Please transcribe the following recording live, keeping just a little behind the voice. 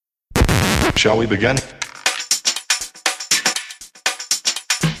Shall we begin?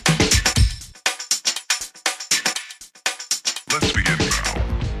 Let's begin now.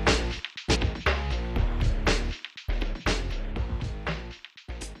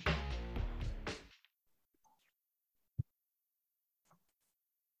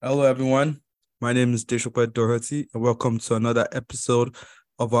 Hello, everyone. My name is Deshopat Doherty, and welcome to another episode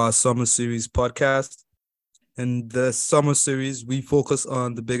of our Summer Series podcast. In the Summer Series, we focus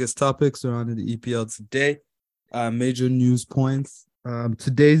on the biggest topics surrounding the EPL today, major news points.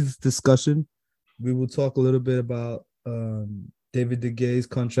 Today's discussion, we will talk a little bit about David De Gea's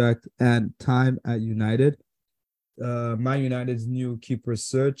contract and time at United, Man United's new keeper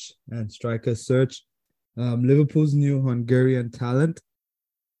search and striker search, Liverpool's new Hungarian talent,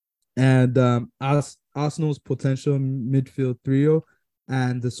 and Arsenal's potential midfield trio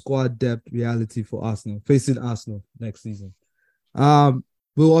and the squad depth reality for Arsenal, facing Arsenal next season.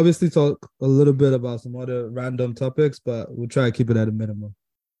 We'll obviously talk a little bit about some other random topics, but we'll try to keep it at a minimum.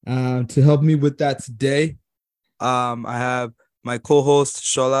 To help me with that today, I have my co-host,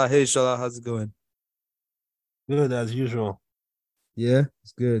 Shola. Hey, Shola, how's it going? Good, as usual. Yeah,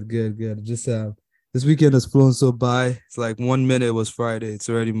 it's good. Just this weekend has flown so by. It's like 1 minute was Friday. It's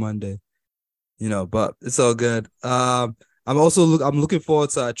already Monday. But it's all good. I'm looking forward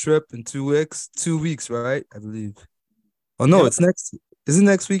to our trip in 2 weeks. 2 weeks, right? I believe. Oh no, It's next. Is it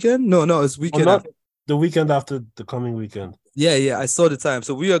next weekend? No, it's weekend. Not the weekend after the coming weekend. Yeah. I saw the time.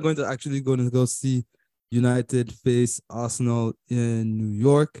 So we are going to go see United face Arsenal in New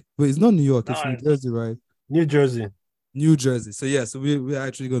York. Wait, it's not New York. It's New Jersey, right? New Jersey. So we're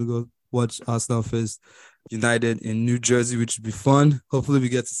actually going to go watch Arsenal face United in New Jersey, which would be fun. Hopefully, we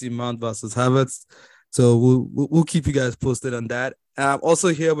get to see Mount versus Havertz. So we'll keep you guys posted on that. Also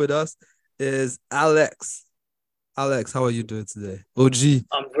here with us is Alex. Alex, how are you doing today? OG.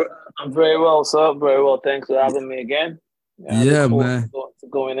 I'm very well, sir. Very well. Thanks for having me again. Yeah, man.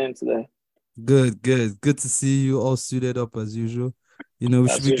 Going in today. Good to see you all suited up as usual. We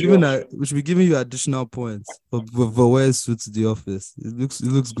should be giving you additional points for wearing suits to the office. It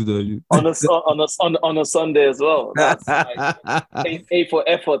looks good on you. on a Sunday as well. That's like A for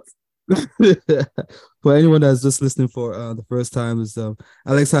effort. For anyone that's just listening for the first time, is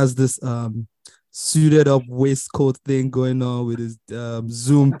Alex has this suited up waistcoat thing going on with his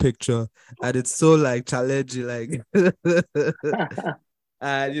Zoom picture, and it's so like challenging, like.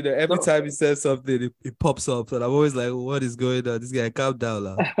 And every time he says something, it pops up, and I'm always like, "What is going on? This guy, calm down,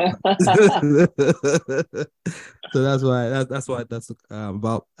 now." So that's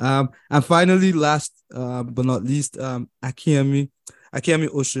about. And finally, last but not least, Akin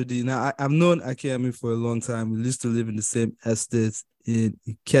Oshodi. Now, I've known Akin for a long time. We used to live in the same estate in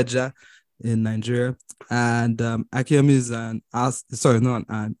Ikeja, in Nigeria, and Akin is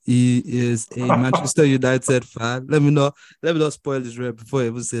he is a Manchester United fan. Let me not spoil his rep before he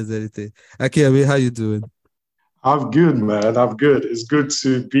even says anything. Akin, how you doing? I'm good, man. I'm good. It's good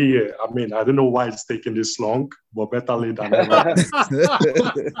to be here. I mean, I don't know why it's taking this long, but better late than never.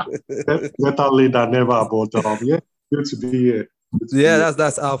 Better late than never, but yeah, good to be here.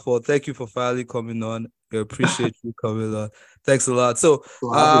 That's our fault. Thank you for finally coming on. We appreciate you coming on. Thanks a lot. So,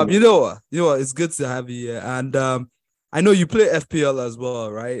 you know what? It's good to have you here. And I know you play FPL as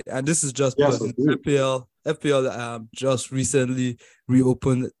well, right? And this is just because FPL just recently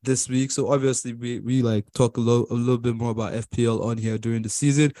reopened this week. So obviously we like talk a little bit more about FPL on here during the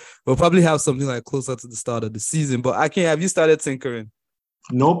season. We'll probably have something like closer to the start of the season. But Akin, have you started tinkering?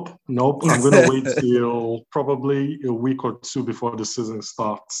 Nope. I'm going to wait till probably a week or two before the season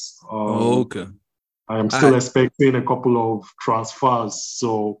starts. Okay. I am still expecting a couple of transfers,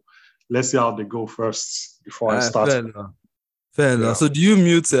 so let's see how they go first before I start. Fair enough. So do you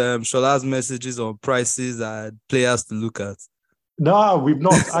mute Shola's messages on prices and players to look at? No, we've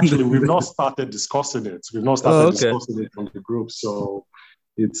not. Actually, we've not started discussing it. We've not started discussing it on the group, so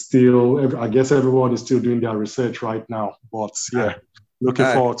it's still, I guess everyone is still doing their research right now. But yeah, looking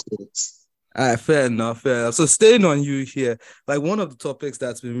forward to it. All right, fair enough. So staying on you here, like one of the topics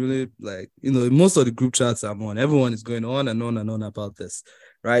that's been really like, most of the group chats I'm on, everyone is going on and on about this,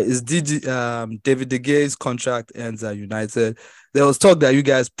 right? Is David De Gea's contract ends at United. There was talk that you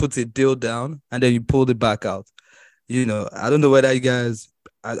guys put a deal down and then you pulled it back out. I don't know whether you guys,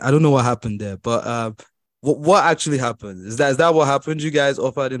 I don't know what happened there, but what actually happened? Is that what happened? You guys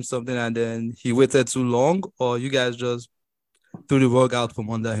offered him something and then he waited too long, or you guys just threw the rug out from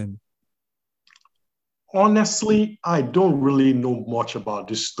under him? Honestly, I don't really know much about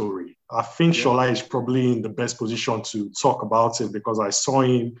this story. I think Shola is probably in the best position to talk about it because I saw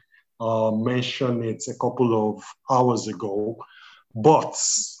him mention it a couple of hours ago. But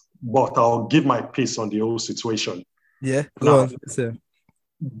but I'll give my piece on the whole situation. Yeah, go Now, on. Listen.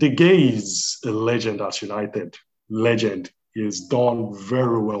 De Gea is a legend at United. Legend. He's done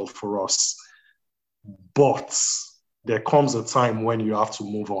very well for us. But there comes a time when you have to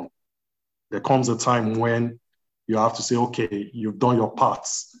move on. There comes a time when you have to say, okay, you've done your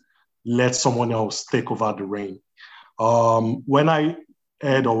parts. Let someone else take over the reign. When I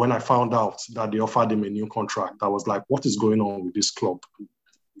heard or when I found out that they offered him a new contract, I was like, what is going on with this club?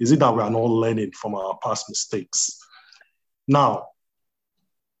 Is it that we are not learning from our past mistakes? Now,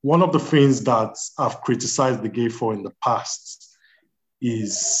 one of the things that I've criticized the Gea for in the past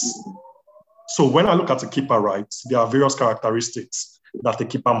is, so when I look at a keeper, right, there are various characteristics that the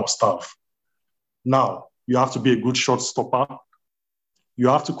keeper must have. Now, you have to be a good shot stopper. You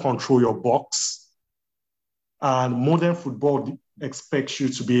have to control your box. And modern football expects you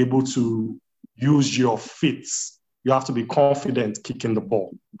to be able to use your feet. You have to be confident kicking the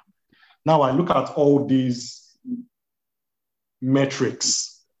ball. Now, I look at all these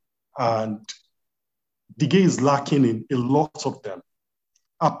metrics, and De Gea is lacking in a lot of them.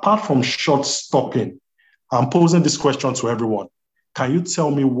 Apart from shot stopping, I'm posing this question to everyone. Can you tell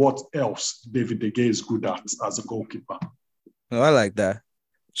me what else David De Gea is good at as a goalkeeper? Oh, I like that.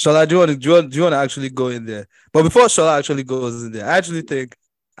 Shola, do you want to actually go in there? But before Shola actually goes in there, I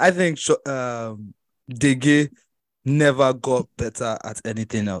think De Gea never got better at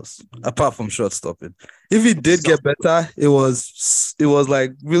anything else apart from shot stopping. If he did get better, it was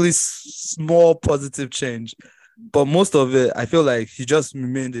like really small positive change. But most of it, I feel like he just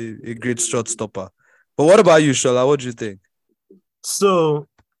remained a great shot stopper. But what about you, Shola? What do you think? So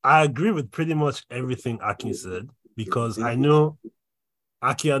I agree with pretty much everything Akin said, because I know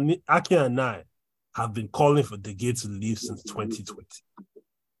Akin and I have been calling for De Gea to leave since 2020.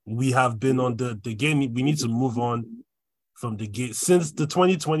 We have been on the game. We need to move on from De Gea since the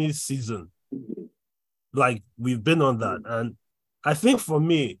 2020 season. Like, we've been on that. And I think for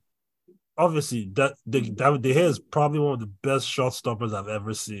me, obviously, David De Gea is probably one of the best shot stoppers I've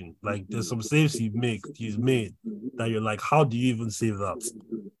ever seen. Like, there's some saves he's made that you're like, how do you even save that?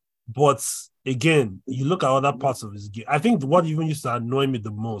 But again, you look at other parts of his game. I think what even used to annoy me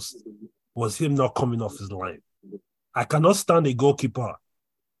the most was him not coming off his line. I cannot stand a goalkeeper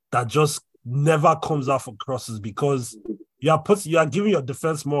that just never comes out for crosses, because you are giving your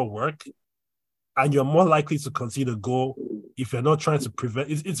defense more work, and you're more likely to concede a goal if you're not trying to prevent.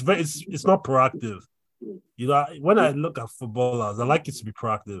 It's not proactive. You know, when I look at footballers, I like it to be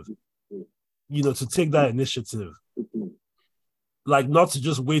proactive. You know, to take that initiative, like not to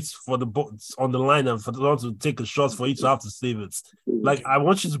just wait for the ball on the line and for the ball to take a shot for you to have to save it. Like, I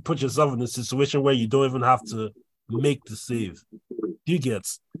want you to put yourself in a situation where you don't even have to make the save. Do you get?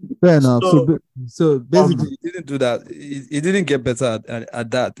 Fair enough. So basically, he didn't do that. He didn't get better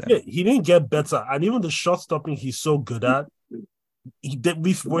at that. Yeah, he didn't get better. And even the shot stopping he's so good at,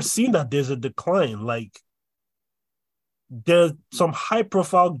 we're seeing that there's a decline. Like, there's some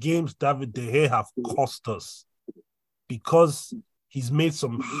high-profile games David De Gea have cost us because he's made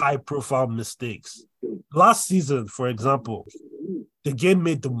some high-profile mistakes. Last season, for example, the game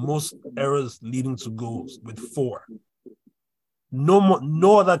made the most errors leading to goals with 4.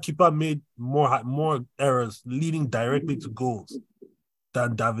 No other keeper made more errors leading directly to goals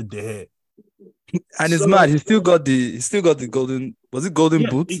than David De Gea. And it's mad. He still got the golden. Was it golden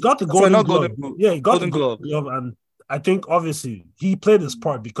boot? He got the golden glove. Yeah, he got the golden glove. And I think obviously he played his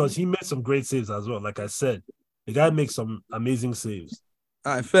part because he made some great saves as well. Like I said, the guy makes some amazing saves.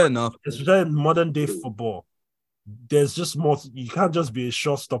 All right, fair enough. Especially in modern day football, there's just more. You can't just be a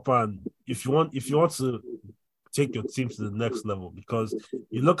shot stopper. And if you want to take your team to the next level, because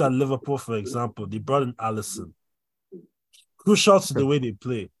you look at Liverpool, for example, they brought in Alisson. Crucial to the way they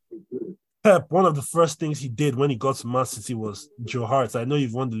play. Pep, one of the first things he did when he got to Man City was, Joe Hart, I know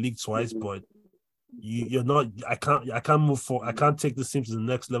you've won the league twice, but you're not. I can't move forward. I can't take this team to the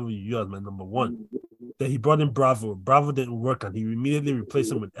next level. You as my number one. Then he brought in Bravo. Bravo didn't work, and he immediately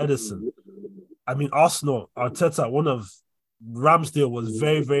replaced him with Edison. I mean, Arsenal, Arteta, one of Ramsdale was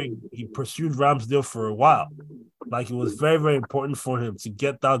he pursued Ramsdale for a while. Like, it was very, very important for him to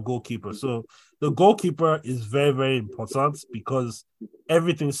get that goalkeeper. So the goalkeeper is very, very important because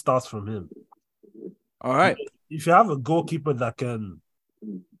everything starts from him. All right. If you have a goalkeeper that can,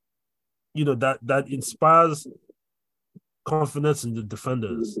 you know, that inspires confidence in the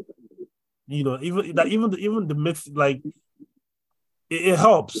defenders, you know, even the mix, like, it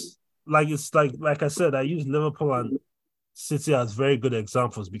helps. Like, it's like I said, I use Liverpool and City as very good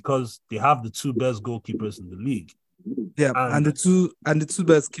examples because they have the 2 best goalkeepers in the league. Yeah, and the two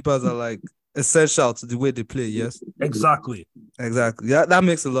best keepers are like essential to the way they play. Yes, Exactly. Yeah, that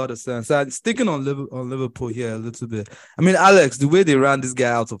makes a lot of sense. Sticking on Liverpool here a little bit. I mean, Alex, the way they ran this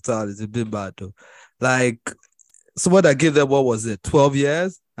guy out of town is a bit bad though. Like, someone that gave them, what was it, 12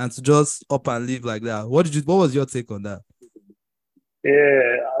 years, and to just up and leave like that. What was your take on that?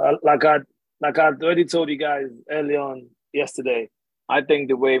 Yeah, like I already told you guys early on yesterday, I think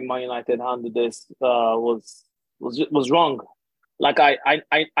the way Man United handled this was wrong. Like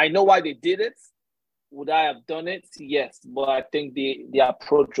I know why they did it. Would I have done it? Yes, but I think the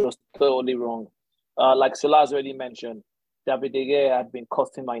approach was totally wrong. Like Solaz already mentioned, David De Gea had been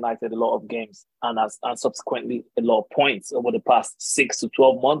costing Man United a lot of games and subsequently a lot of points over the past 6 to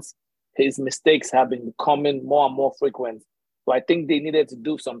 12 months. His mistakes have been becoming more and more frequent. So I think they needed to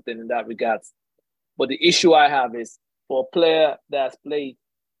do something in that regard. But the issue I have is for a player that's played,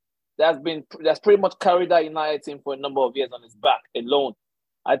 that's pretty much carried that United team for a number of years on his back alone.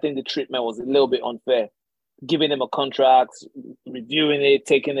 I think the treatment was a little bit unfair. Giving him a contract, reviewing it,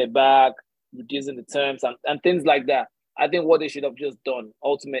 taking it back, reducing the terms, and things like that. I think what they should have just done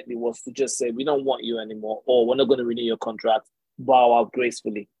ultimately was to just say, we don't want you anymore, or we're not going to renew your contract, bow out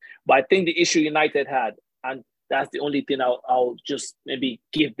gracefully. But I think the issue United had, and that's the only thing I'll just maybe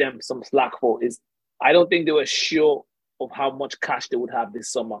give them some slack for, is I don't think they were sure of how much cash they would have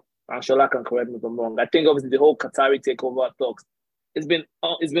this summer. And Shola can correct me if I'm wrong. I think obviously the whole Qatari takeover talks, it's been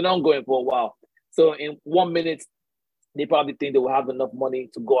ongoing for a while. So in 1 minute, they probably think they will have enough money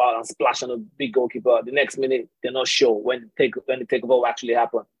to go out and splash on a big goalkeeper. The next minute, they're not sure when the takeover will actually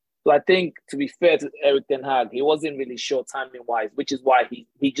happen. So I think, to be fair to Erik ten Hag, he wasn't really sure timing-wise, which is why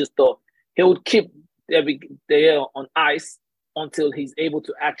he just thought he would keep every day on ice until he's able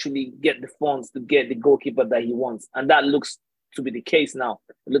to actually get the funds to get the goalkeeper that he wants. And that looks to be the case now.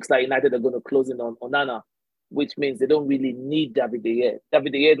 It looks like United are going to close in on Onana, which means they don't really need David De Gea.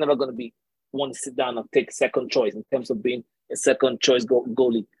 David De Gea is never going to be one to sit down and take second choice in terms of being a second choice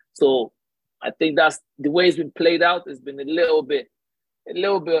goalie. So I think that's the way it's been played out. It's been a little bit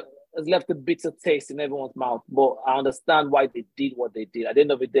has left a bitter taste in everyone's mouth. But I understand why they did what they did. At the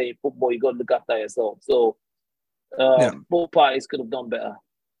end of the day, in football, you got to look after yourself. So both parties could have done better.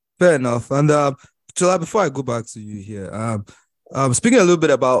 Fair enough. And Chola, before I go back to you here, speaking a little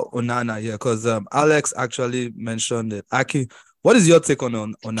bit about Onana here, because Alex actually mentioned it. Akin, what is your take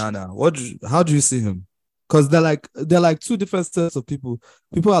on Onana? How do you see him? Because they're like two different sets of people.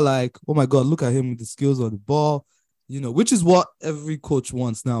 People are like, oh my God, look at him with the skills on the ball, which is what every coach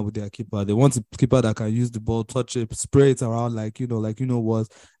wants now with their keeper. They want a keeper that can use the ball, touch it, spray it around like what.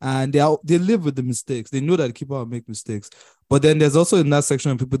 And they live with the mistakes. They know that the keeper will make mistakes. But then there's also in that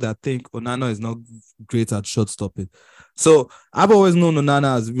section of people that think Onana is not great at shot stopping. So I've always known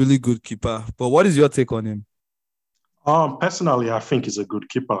Onana as a really good keeper. But what is your take on him? Personally, I think he's a good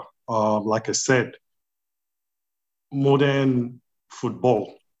keeper. Like I said, modern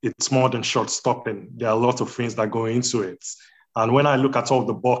football, it's more than shot stopping. There are a lot of things that go into it. And when I look at all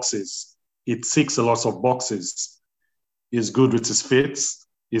the boxes, it ticks a lot of boxes. He's good with his feet.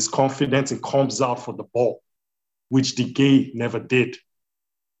 He's confident and comes out for the ball, which De Gea never did.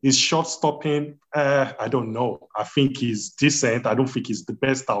 His shot stopping, I don't know. I think he's decent. I don't think he's the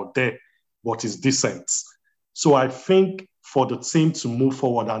best out there, but he's decent. So I think for the team to move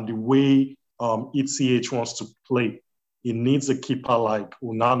forward and the way ETH wants to play, it needs a keeper like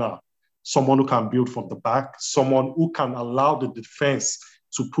Onana, someone who can build from the back, someone who can allow the defense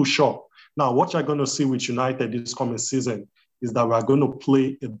to push up. Now, what you're going to see with United this coming season is that we're going to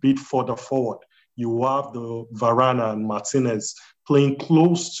play a bit further forward. You have the Varane and Martinez playing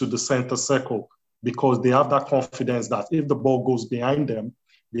close to the center circle because they have that confidence that if the ball goes behind them,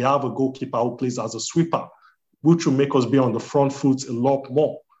 they have a goalkeeper who plays as a sweeper, which will make us be on the front foot a lot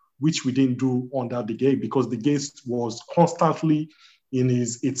more, which we didn't do under De Gea because De Gea was constantly in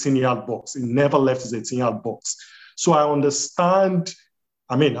his 18-yard box. He never left his 18-yard box. So I understand.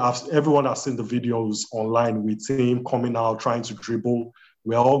 I mean, everyone has seen the videos online with him coming out, trying to dribble.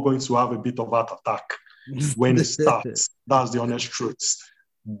 We're all going to have a bit of heart attack when it starts. That's the honest truth.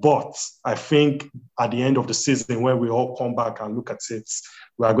 But I think at the end of the season, when we all come back and look at it,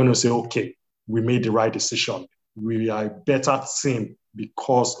 we are going to say, okay, we made the right decision. We are a better team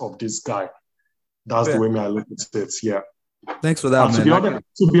because of this guy. That's the way I look at it. Yeah. Thanks for that, man.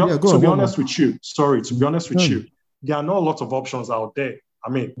 To be honest with you, there are not a lot of options out there. I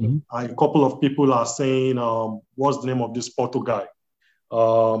mean, a couple of people are saying, what's the name of this Porto guy?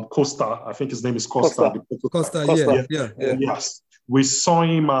 Costa. I think his name is Costa. Costa. Yeah. Yes. We saw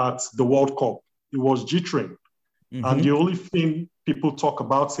him at the World Cup. He was jittering. And the only thing people talk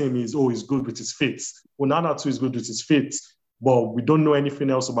about him is, he's good with his feet. Onana too is good with his feet. but we don't know anything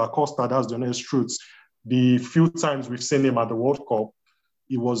else about Costa. That's the honest truth. The few times we've seen him at the World Cup,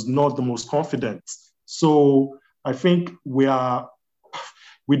 he was not the most confident. So I think we don't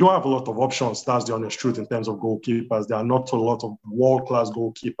have a lot of options. That's the honest truth in terms of goalkeepers. There are not a lot of world-class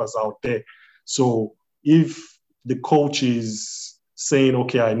goalkeepers out there. So if the coach is saying,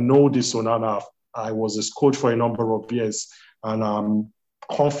 okay, I know this Onana, I was his coach for a number of years, and I'm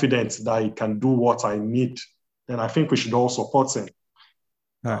confident that he can do what I need, then I think we should all support him.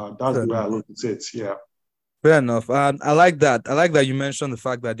 Right. That's the way I look at it, yeah. Fair enough. And I like that. I like that you mentioned the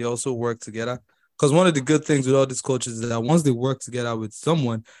fact that they also work together. Because one of the good things with all these coaches is that once they work together with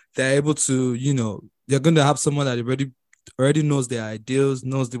someone, they're able to, they're going to have someone that already knows their ideals,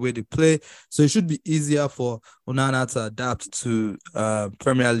 knows the way they play. So it should be easier for Onana to adapt to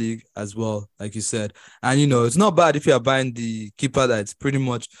Premier League as well, like you said. And, it's not bad if you are buying the keeper that's pretty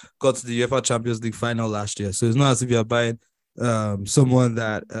much got to the UEFA Champions League final last year. So it's not as if you're buying someone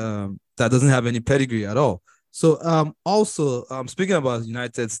that doesn't have any pedigree at all. So also speaking about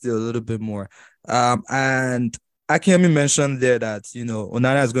United still a little bit more, and Akin mentioned there that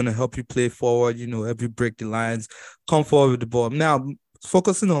Onana is going to help you play forward, help you break the lines, come forward with the ball. Now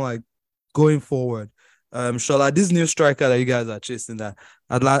focusing on like going forward, Shola, this new striker that you guys are chasing, that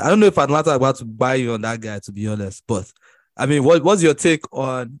Atlanta, I don't know if Atlanta are about to buy you on that guy, to be honest, but I mean, what's your take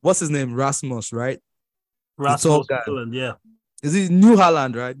on what's his name, Rasmus, right? Rasmus Haaland, yeah. Is he New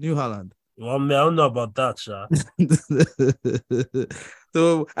Haaland, right? New Haaland. Well, man, I don't know about that, Sha.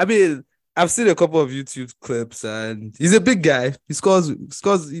 So, I mean, I've seen a couple of YouTube clips, and he's a big guy. He scores,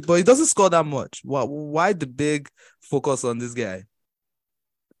 but he doesn't score that much. Why the big focus on this guy?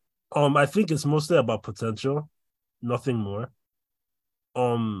 I think it's mostly about potential, nothing more.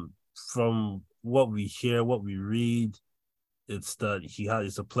 From what we hear, what we read, it's that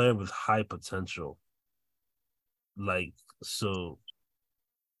he's a player with high potential. Like, so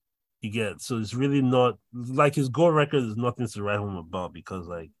it's really not like his goal record is nothing to write home about, because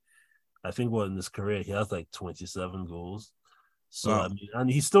like I think in his career he has like 27 goals. So wow. I mean, and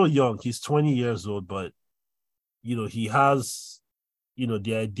he's still young, he's 20 years old, but he has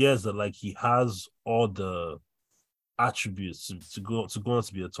the idea is that like he has all the attributes to go on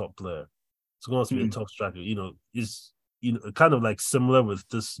to be a top player, to go on to be a top striker. Is kind of like similar with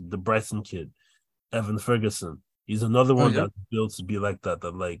the Brighton kid, Evan Ferguson. He's another one that's built to be like that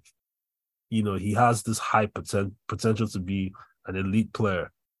like, he has this high potential to be an elite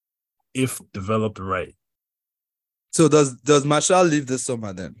player if developed right. So does Martial leave this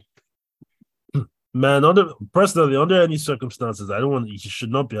summer then? Man, personally, under any circumstances, he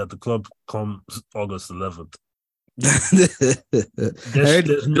should not be at the club come August 11th.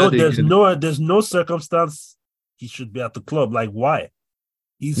 There's no circumstance he should be at the club. Like, why?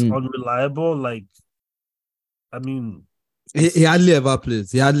 He's unreliable. Like, I mean, he hardly ever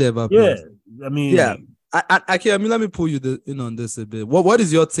plays. Yeah, I mean, yeah. I mean, let me pull you in on this a bit. What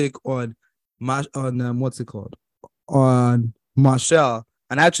is your take on what's it called, on Martial?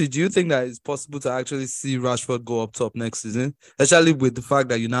 And actually, do you think that it's possible to actually see Rashford go up top next season, especially with the fact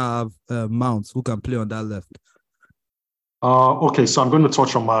that you now have Mount who can play on that left? Okay, so I'm going to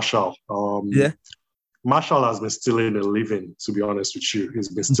touch on Martial. Yeah. Martial has been stealing a living, to be honest with you. He's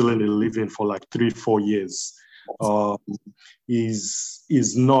been stealing a living for like 3-4 years.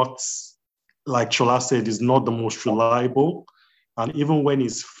 He's not, like Chola said, he's not the most reliable. And even when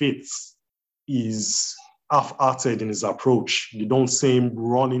he's fit, he's half-hearted in his approach. You don't see him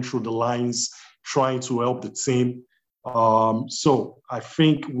running through the lines, trying to help the team. So I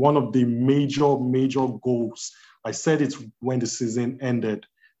think one of the major goals, I said it when the season ended,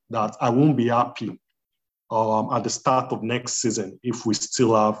 that I won't be happy at the start of next season if we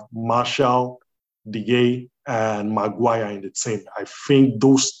still have Martial, De Gea, and Maguire in the team. I think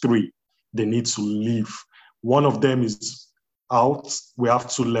those three, they need to leave. One of them is out. We have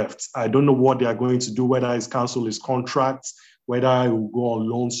two left. I don't know what they are going to do, whether he's cancel his contract, whether he will go on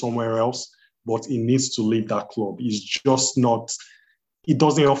loan somewhere else, but he needs to leave that club. He's just not, it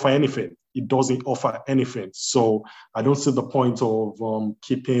doesn't offer anything. It doesn't offer anything. So I don't see the point of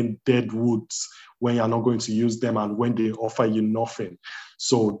keeping dead woods when you're not going to use them and when they offer you nothing.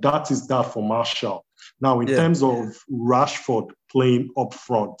 So that is that for Martial. Now, in terms of Rashford playing up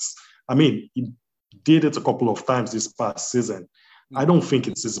front, I mean, he did it a couple of times this past season. I don't think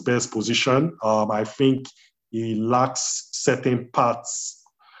it's his best position. I think he lacks certain parts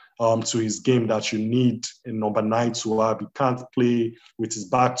to his game that you need a number 9 to have. He can't play with his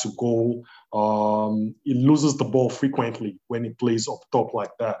back to goal. He loses the ball frequently when he plays up top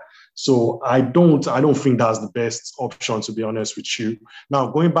like that. So I don't think that's the best option, to be honest with you. Now,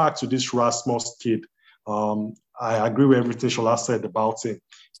 going back to this Rasmus kid, I agree with everything Shola said about him.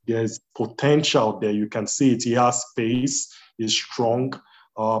 There's potential there. You can see it. He has space. He's strong.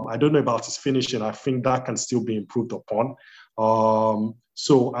 I don't know about his finishing. I think that can still be improved upon.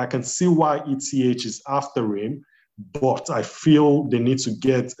 So I can see why ETH is after him, but I feel they need to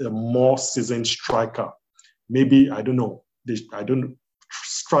get a more seasoned striker. Maybe, I don't know.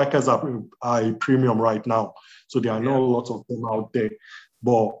 Strikers are a premium right now. So there are not a lot of them out there.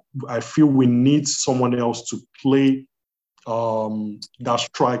 But I feel we need someone else to play that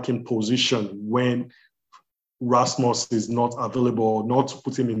striking position when Rasmus is not available, not to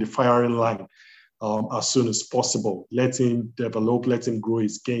put him in the firing line as soon as possible. Let him develop, let him grow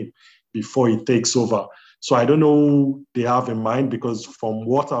his game before he takes over. So I don't know who they have in mind, because from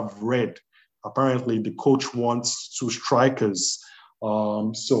what I've read, apparently the coach wants 2 strikers.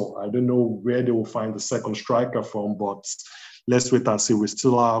 So I don't know where they will find the second striker from, but let's wait and see. We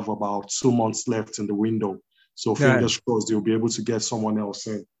still have about 2 months left in the window. So fingers crossed they'll be able to get someone else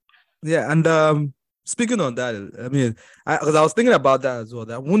in. Yeah, and speaking on that, I mean, because I was thinking about that as well,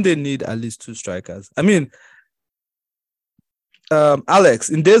 that wouldn't they need at least 2 strikers? I mean, Alex,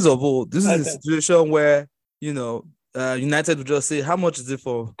 in days of old, this is a situation where, United would just say, how much is it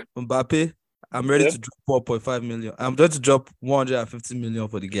for Mbappe? I'm ready to drop 4.5 million. I'm ready to drop 150 million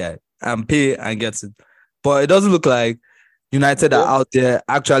for the guy and pay and get it. But it doesn't look like United are out there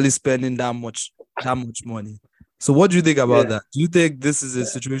actually spending that much money. So what do you think about that? Do you think this is a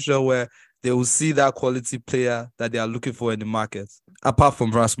situation where they will see that quality player that they are looking for in the market, apart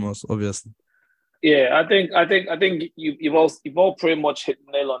from Rasmus, obviously? Yeah, I think you've all pretty much hit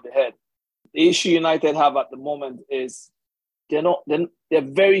the nail on the head. The issue United have at the moment is there are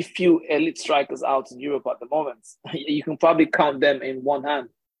very few elite strikers out in Europe at the moment. You can probably count them in one hand.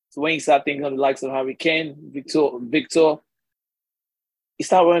 So when you start thinking of the likes of Harry Kane, Victor, you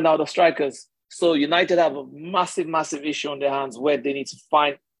start running out of strikers. So United have a massive, massive issue on their hands where they need to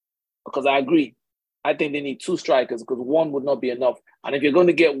find, because I agree, I think they need 2 strikers, because one would not be enough. And if you're going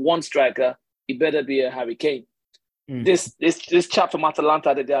to get 1 striker, it better be a Harry Kane. This chap from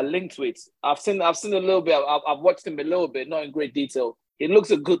Atalanta that they are linked with, I've seen a little bit. I've watched him a little bit, not in great detail. He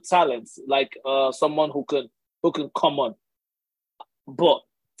looks a good talent, like someone who can come on. But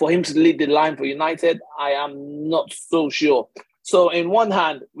for him to lead the line for United, I am not so sure. So in one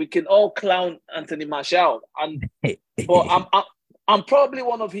hand, we can all clown Anthony Martial, but I'm probably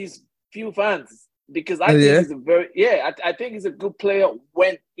one of his few fans, because I think he's I think he's a good player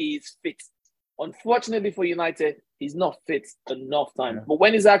when he's fit. Unfortunately for United, he's not fit enough time. Yeah. But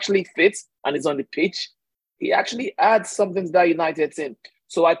when he's actually fit and he's on the pitch, he actually adds something to that United team.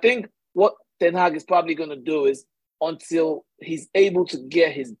 So I think what Ten Hag is probably going to do is, until he's able to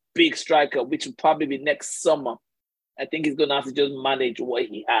get his big striker, which will probably be next summer, I think he's going to have to just manage what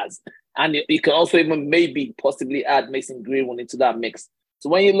he has. And you can also even possibly add Mason Greenwood into that mix. So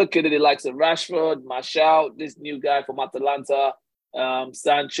when you look at it, the likes of Rashford, Martial, this new guy from Atalanta,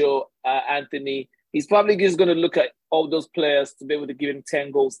 Sancho, Anthony, he's probably just going to look at all those players to be able to give him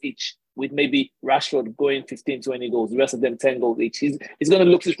 10 goals each, with maybe Rashford going 15, 20 goals, the rest of them 10 goals each. He's going to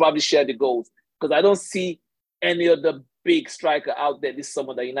look to probably share the goals, because I don't see any other big striker out there this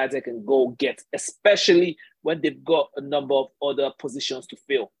summer that United can go get, especially when they've got a number of other positions to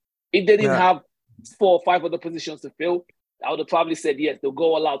fill. If they didn't have 4 or 5 other positions to fill, I would have probably said, yes, they'll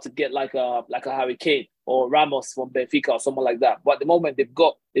go all out to get like a Harry Kane or Ramos from Benfica or someone like that. But at the moment, they've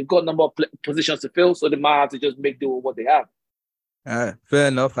got a number of positions to fill, so they might have to just make do with what they have. Fair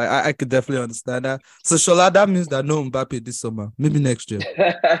enough. I could definitely understand that. So, Shola, that means that no Mbappe this summer, maybe next year.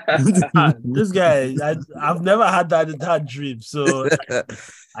 This guy, I've never had that dream, so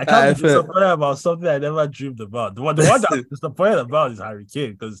I can't be disappointed about something I never dreamed about. The one that I'm disappointed about is Harry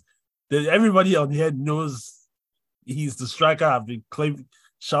Kane, because everybody on here knows he's the striker I've been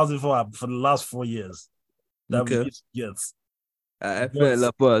shouting for the last 4 years. Yes. I feel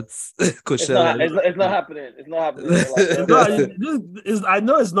like, but it's not happening. It's not happening. I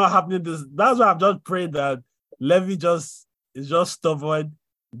know it's not happening. That's why I'm just praying that Levy is just stubborn,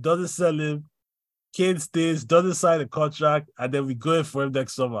 doesn't sell him, Kane stays, doesn't sign a contract, and then we go in for him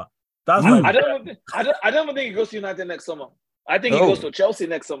next summer. That's why I don't think he goes to United next summer. I think he goes to Chelsea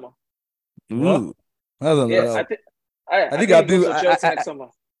next summer. Ooh. I don't know. Yes, I think I'll be Chelsea next summer.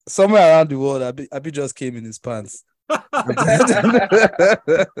 Somewhere around the world, Abi just came in his pants.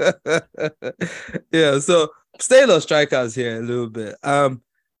 Yeah, so staying on strikers here a little bit.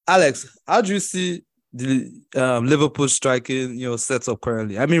 Alex, how do you see the Liverpool striking setup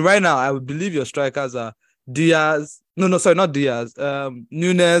currently? I mean, right now, I would believe your strikers are Diaz. No, sorry, not Diaz.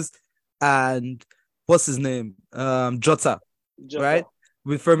 Nunes and what's his name? Jota. Right?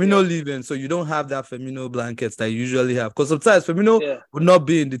 with Firmino leaving, so you don't have that Firmino blankets that you usually have. Because sometimes Firmino would not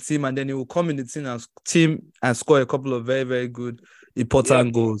be in the team, and then he will come in the team and score a couple of very, very good,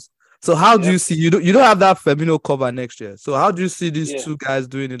 important goals. So how do you see you don't have that Firmino cover next year? So how do you see these two guys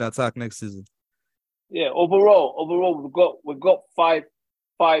doing in attack next season? Yeah, overall, we've got five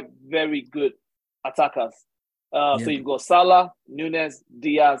very good attackers. So you've got Salah, Nunes,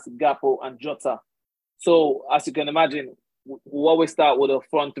 Diaz, Gakpo, and Jota. So as you can imagine, we always start with a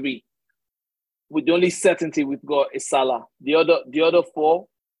front three. With the only certainty we've got is Salah. The other four,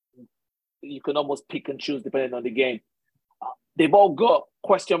 you can almost pick and choose depending on the game. They've all got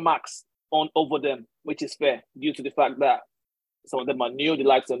question marks over them, which is fair due to the fact that some of them are new, the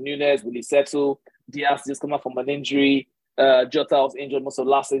likes of Nunes, Willy Setu, Diaz just come out from an injury. Jota was injured most of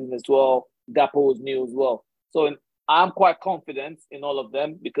last season as well. Gakpo was new as well. So I'm quite confident in all of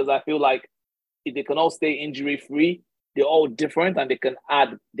them because I feel like if they can all stay injury-free, they're all different and they can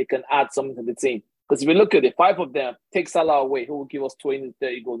add something to the team. Because if you look at it, 5 of them, take Salah away, who will give us 20 to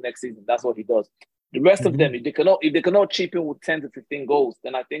 30 goals next season. That's what he does. The rest of them, if they cannot chip in with 10 to 15 goals,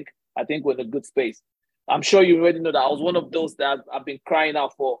 then I think we're in a good space. I'm sure you already know that I was one of those that I've been crying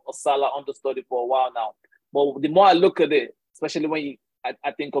out for a Salah understudy for a while now. But the more I look at it, especially when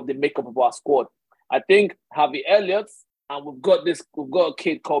I think of the makeup of our squad, I think Harvey Elliott, and we've got a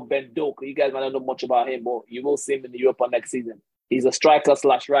kid called Ben Doak. You guys might not know much about him, but you will see him in Europa next season. He's a striker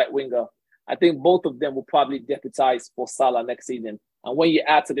 / right winger. I think both of them will probably deputize for Salah next season. And when you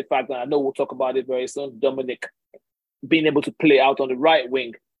add to the fact that I know we'll talk about it very soon, Dominic being able to play out on the right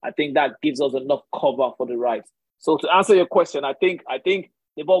wing, I think that gives us enough cover for the right. So to answer your question, I think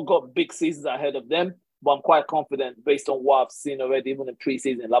they've all got big seasons ahead of them, but I'm quite confident based on what I've seen already, even in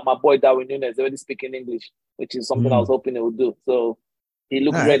preseason. Like my boy Darwin Núñez already speaking English, which is something I was hoping he would do. So he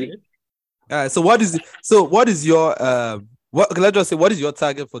looks ready. All right. So what is your let's just say what is your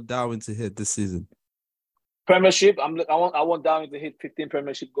target for Darwin to hit this season? Premiership. I want Darwin to hit 15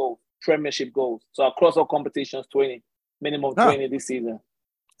 Premiership goals. So across all competitions, 20 minimum 20 this season.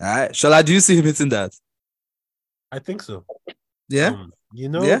 All right. Shala, do you see him hitting that? I think so. Yeah.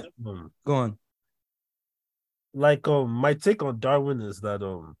 Go on. Like my take on Darwin is that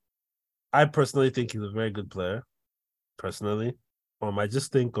I personally think he's a very good player. Personally, I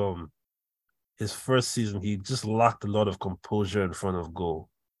just think his first season he just lacked a lot of composure in front of goal.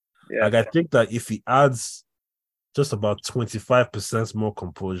 Yeah. Like I think that if he adds just about 25% more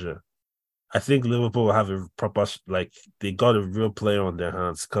composure, I think Liverpool will have a proper they got a real player on their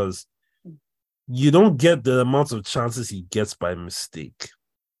hands because you don't get the amount of chances he gets by mistake.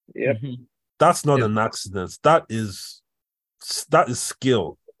 Yeah. That's not an accident. That is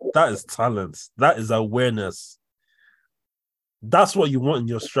skill. That is talent. That is awareness. That's what you want in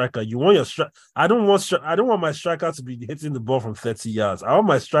your striker. You want your striker. I don't want my striker to be hitting the ball from 30 yards. I want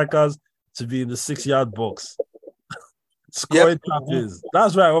my strikers to be in the 6-yard box. Scoring tackles.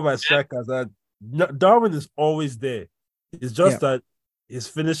 That's why I want my strikers. Darwin is always there. It's just that his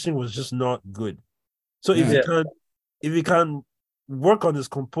finishing was just not good. So if he can work on his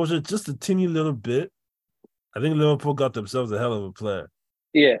composure just a teeny little bit, I think Liverpool got themselves a hell of a player.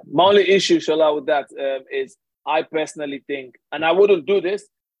 Yeah, my only issue, Shola, with that is I personally think, and I wouldn't do this,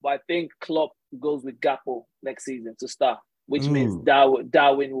 but I think Klopp goes with Gakpo next season to start, which means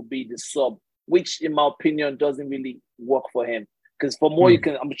Darwin will be the sub, which in my opinion doesn't really work for him. Because for more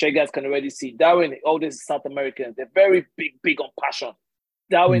I'm sure you guys can already see, Darwin, all these South Americans, they're very big on passion.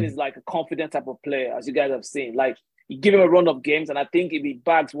 Darwin is like a confident type of player, as you guys have seen. Like, you give him a run of games, and I think if he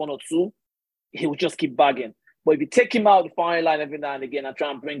bags 1 or 2, he will just keep bagging. But if you take him out the firing line every now and again and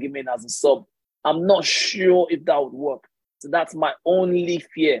try and bring him in as a sub, I'm not sure if that would work. So that's my only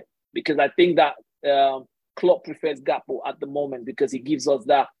fear, because I think that Klopp prefers Gakpo at the moment because he gives us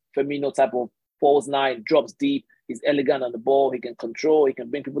that Firmino type of falls 9, drops deep, he's elegant on the ball, he can control, he can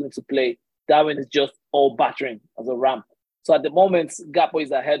bring people into play. Darwin is just all battering as a ramp. So at the moment, Gakpo is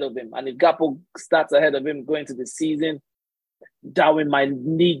ahead of him. And if Gakpo starts ahead of him going to the season, Darwin might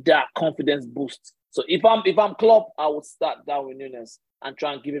need that confidence boost. So if I'm Klopp, I would start Darwin Núñez and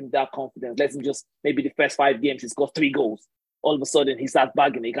try and give him that confidence. Let him just, maybe the first 5 games, he's got 3 goals. All of a sudden, he starts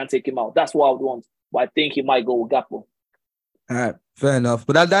bagging. He can't take him out. That's what I would want. But I think he might go with Gakpo. All right, fair enough.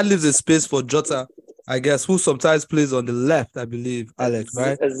 But that leaves a space for Jota, I guess, who sometimes plays on the left, I believe, Alex,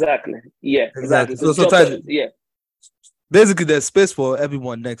 right? Exactly. Yeah, exactly. So sometimes, basically, there's space for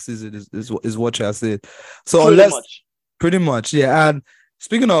everyone next season is what you're saying. So pretty much, yeah. And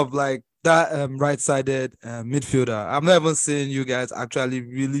speaking of like that right-sided midfielder, I'm not even seeing you guys actually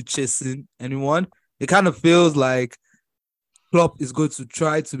really chasing anyone. It kind of feels like Klopp is going to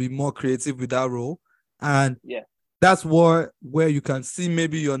try to be more creative with that role. And that's where you can see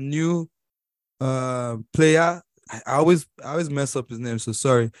maybe your new player. I always mess up his name, so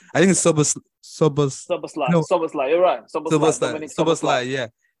sorry. I think it's Soboslai. no, Soboslai. You're right. Soboslai. Soboslai. Dominic Soboslai, yeah.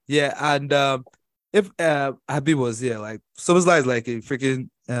 Yeah. And if Habib was here, like Soboslai is like a freaking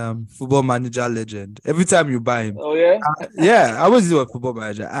football manager legend. Every time you buy him. Oh yeah? Yeah, I was a football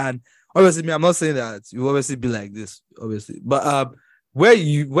manager. And obviously, I'm not saying that you obviously be like this, obviously. But the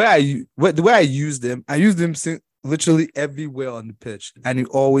way I used him, literally everywhere on the pitch, and he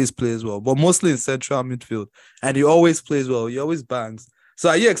always plays well, but mostly in central midfield, and he always plays well. He always bangs. So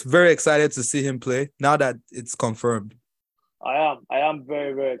are you very excited to see him play now that it's confirmed? I am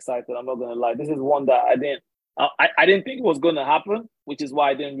very, very excited. I'm not gonna lie. This is one that I didn't think it was gonna happen, which is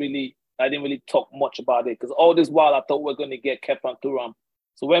why I didn't really talk much about it. Because all this while I thought we are gonna get Kepa Thuram.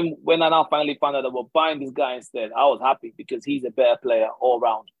 So when I now finally found out that we're buying this guy instead, I was happy because he's a better player all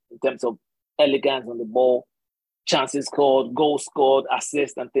around in terms of elegance on the ball, chances scored, goals scored,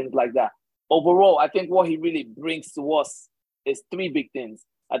 assists, and things like that. Overall, I think what he really brings to us is three big things.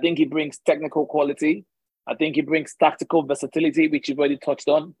 I think he brings technical quality. I think he brings tactical versatility, which you've already touched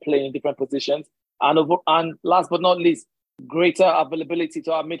on, playing in different positions. And last but not least, greater availability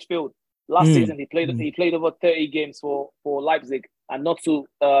to our midfield. Last season, he played over 30 games for Leipzig. And not to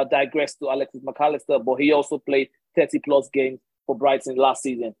digress to Alexis McAllister, but he also played 30-plus games for Brighton last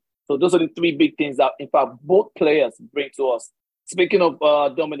season. So those are the three big things that, in fact, both players bring to us. Speaking of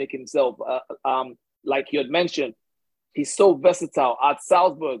Dominic himself, like you had mentioned, he's so versatile. At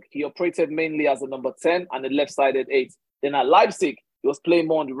Salzburg, he operated mainly as a number 10 and a left-sided 8. Then at Leipzig, he was playing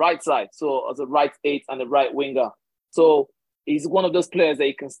more on the right side, so as a right 8 and a right winger. So he's one of those players that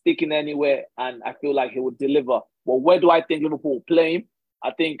you can stick in anywhere, and I feel like he would deliver. Well, where do I think Liverpool will play him?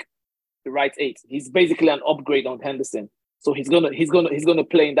 I think the right 8. He's basically an upgrade on Henderson. So he's gonna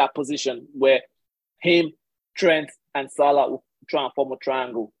play in that position where him, Trent, and Salah will try and form a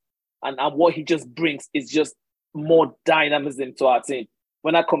triangle. And what he just brings is just more dynamism to our team.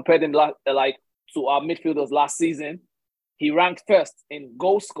 When I compared him to our midfielders last season, he ranked first in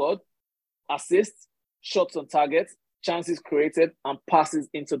goals scored, assists, shots on target, chances created, and passes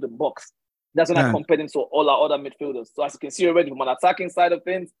into the box. That's when I compared him to all our other midfielders. So as you can see already from an attacking side of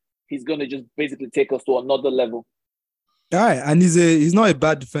things, he's going to just basically take us to another level. All right, and he's not a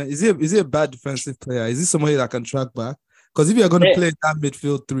bad defense. Is he a bad defensive player? Is he somebody that can track back? Because if you're going to play that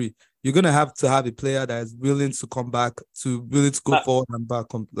midfield 3, you're going to have a player that is willing to come back, willing to go forward and back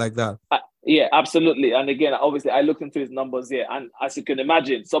like that. Yeah, absolutely. And again, obviously, I looked into his numbers here. And as you can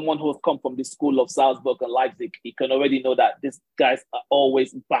imagine, someone who's come from the school of Salzburg and Leipzig, he can already know that these guys are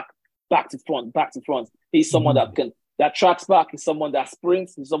always back to front. He's someone that tracks back. He's someone that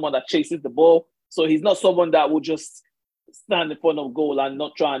sprints. He's someone that chases the ball. So he's not someone that will just stand in front of goal and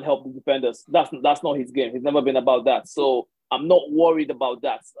not try and help the defenders. That's not his game. He's never been about that. So I'm not worried about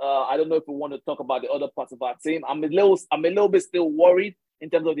that. I don't know if we want to talk about the other parts of our team. I'm a little bit still worried in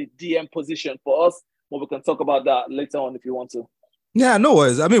terms of the DM position for us, but we can talk about that later on if you want to. Yeah, no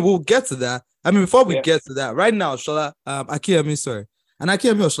worries. I mean, we'll get to that. I mean, before we get to that, right now, Shola, Akin, sorry. And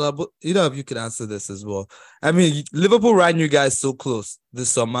Akin, Shola, but either of you could answer this as well. I mean, Liverpool ran you guys so close this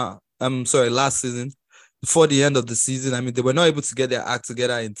summer. Last season, before the end of the season. I mean, they were not able to get their act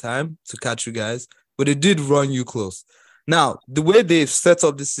together in time to catch you guys, but they did run you close. Now, the way they've set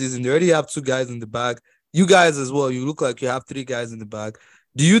up this season, they already have 2 guys in the bag. You guys as well, you look like you have 3 guys in the bag.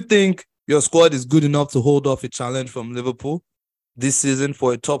 Do you think your squad is good enough to hold off a challenge from Liverpool this season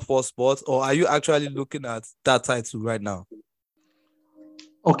for a top 4 spot, or are you actually looking at that title right now?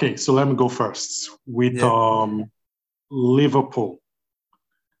 Okay, so let me go first. With Liverpool,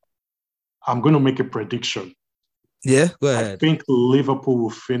 I'm going to make a prediction. Yeah, go ahead. I think Liverpool will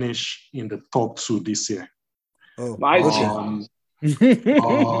finish in the top 2 this year. Oh,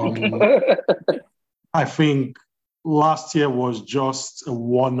 I think last year was just a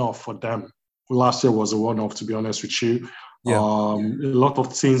one-off for them. Last year was a one-off, to be honest with you. Yeah. A lot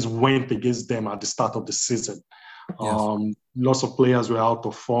of things went against them at the start of the season. Yes. Lots of players were out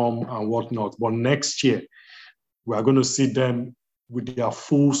of form and whatnot. But next year, we are going to see them with their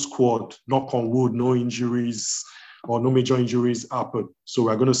full squad. Knock on wood, no injuries or no major injuries happen. So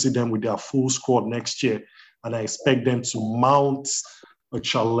we're going to see them with their full squad next year. And I expect them to mount a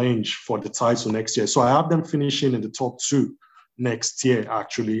challenge for the title next year. So I have them finishing in the top 2 next year,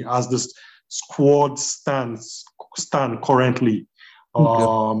 actually, as the squad stand currently.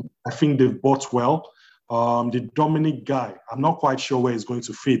 I think they've bought well. The Dominic guy, I'm not quite sure where he's going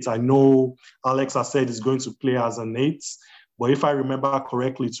to fit. I know Alex has said he's going to play as an 8, but if I remember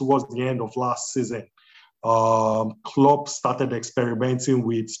correctly, towards the end of last season, Klopp started experimenting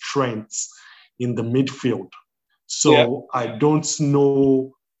with Trent in the midfield. So I don't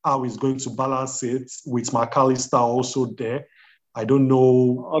know how he's going to balance it with McAllister also there. I don't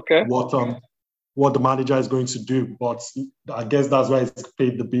know what the manager is going to do, but I guess that's why he's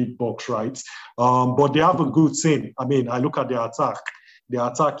paid the big bucks, right? But they have a good team. I mean, I look at their attack. Their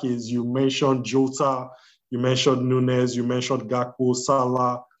attack is, you mentioned Jota, you mentioned Nunes, you mentioned Gakpo,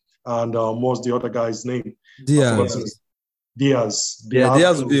 Salah, and what's the other guy's name? Diaz. Diaz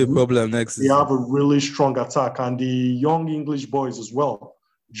will be a problem next season. They have a really strong attack, and the young English boys as well,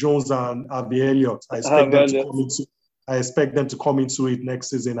 Jones and Abby Elliott. I expect them to come into it next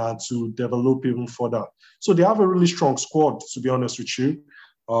season and to develop even further. So they have a really strong squad, to be honest with you.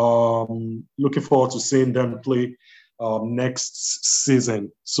 Looking forward to seeing them play next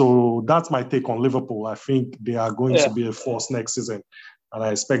season. So that's my take on Liverpool. I think they are going to be a force next season, and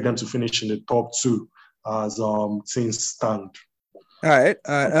I expect them to finish in the top two as things stand. All right.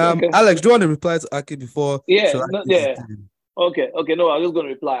 Okay. Alex, do you want to reply to Akin before? Okay. No, I was just going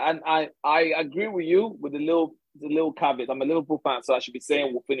to reply, and I agree with you with the little caveat. I'm a Liverpool fan, so I should be saying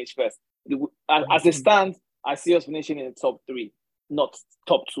we'll finish first. As it stands, I see us finishing in the top three, not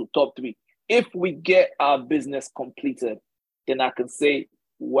top two, top three. If we get our business completed, then I can say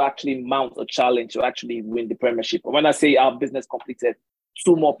we'll actually mount a challenge to actually win the Premiership. And when I say our business completed,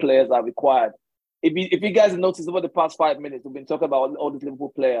 2 more players are required. If you guys have noticed over the past 5 minutes, we've been talking about all these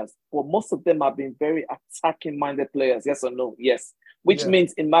Liverpool players. Well, most of them have been very attacking-minded players, yes or no? Yes. Which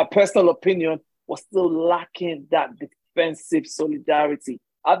means, in my personal opinion, we're still lacking that defensive solidarity.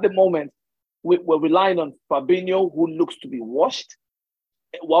 At the moment, we're relying on Fabinho, who looks to be washed.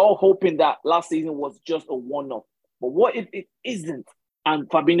 We're all hoping that last season was just a one-off. But what if it isn't? And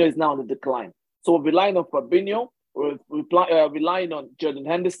Fabinho is now on the decline. So we're relying on Fabinho. We're relying on Jordan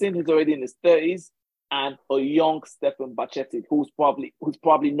Henderson, who's already in his 30s, and a young Stefan Bacchetti, who's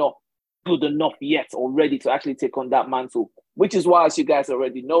probably not good enough yet or ready to actually take on that mantle. Which is why, as you guys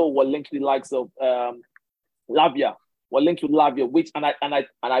already know, we're linked to the likes of Lavia. We're linked with Lavia, and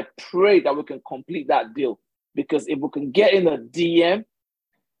I pray that we can complete that deal, because if we can get in a DM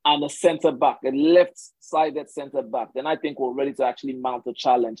and a centre back, a left-sided centre back, then I think we're ready to actually mount a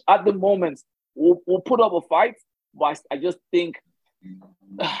challenge. At the moment, we'll put up a fight. But I just think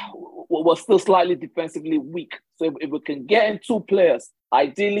we're still slightly defensively weak. So if we can get in 2 players,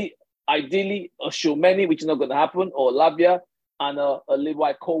 ideally a Shomeni, which is not going to happen, or Lavia, and a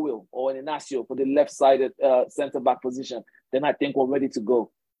Levi Colwill or an Inacio for the left-sided centre-back position, then I think we're ready to go.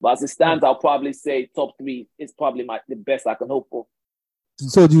 But as it stands, I'll probably say top 3 is probably the best I can hope for.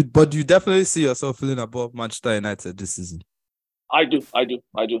 So, do you definitely see yourself feeling above Manchester United this season? I do.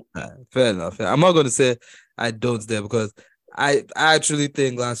 Fair enough. I'm not going to say I don't there, because I actually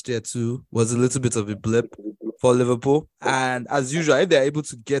think last year too was a little bit of a blip for Liverpool. And as usual, if they're able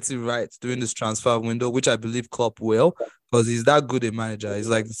to get it right during this transfer window, which I believe Klopp will, because he's that good a manager. He's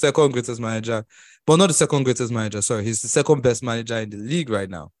like the second greatest manager, but not the second greatest manager. Sorry, he's the second best manager in the league right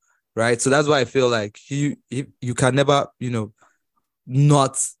now, right? So that's why I feel like you can never,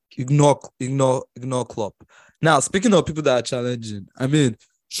 not ignore Klopp. Now, speaking of people that are challenging, I mean,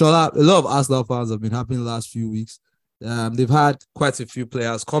 Shola, a lot of Arsenal fans have been happening the last few weeks. They've had quite a few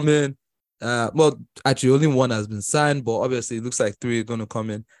players come in. Well, actually, only 1 has been signed, but obviously it looks like 3 are going to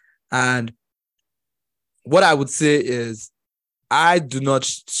come in. And what I would say is I do not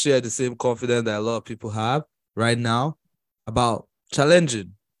share the same confidence that a lot of people have right now about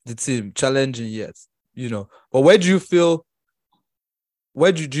challenging the team, But where do you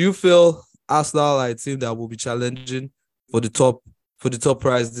feel Arsenal are a team that will be challenging for the top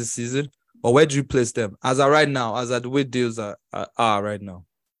prize this season, or where do you place them as of right now, as at the way deals are right now?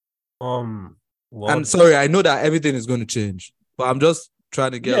 I'm sorry, I know that everything is going to change, but I'm just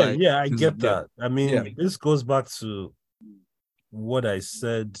trying to get I get that. I mean, this goes back to what I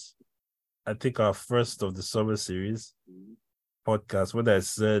said. I think our first of the summer series podcast, when I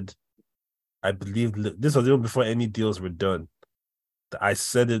said I believe this was even before any deals were done. I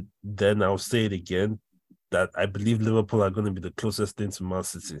said it then, I'll say it again, that I believe Liverpool are going to be the closest thing to Man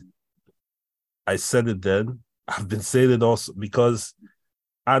City. I said it then. I've been saying it also because,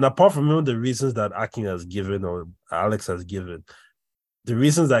 and apart from the reasons that Akin has given or Alex has given, the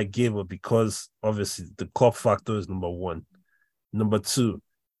reasons I gave were because, obviously, the Klopp factor is number 1. Number 2,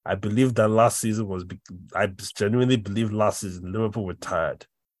 I believe that last season I genuinely believe last season Liverpool were tired.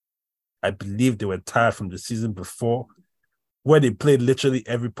 I believe they were tired from the season before, where they played literally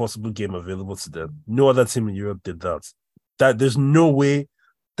every possible game available to them. No other team in Europe did that. There's no way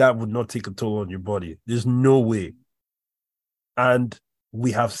that would not take a toll on your body. There's no way. And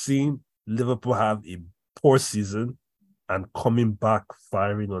we have seen Liverpool have a poor season and coming back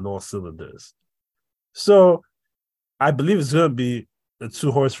firing on all cylinders. So I believe it's going to be a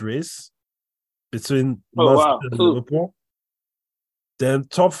 2-horse race between Oh, Man City wow. and Ooh. Liverpool. Then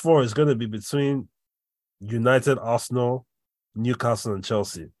top 4 is going to be between United, Arsenal, Newcastle, and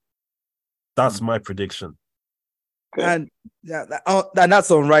Chelsea. That's my prediction. Okay. And and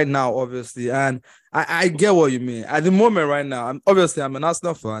that's on right now, obviously. And I get what you mean. At the moment, right now, I'm an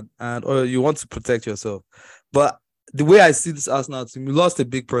Arsenal fan, and or you want to protect yourself. But the way I see this Arsenal team, we lost a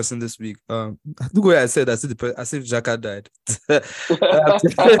big person this week. The way I said, I see Xhaka died.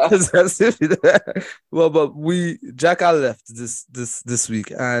 Well, but Xhaka left this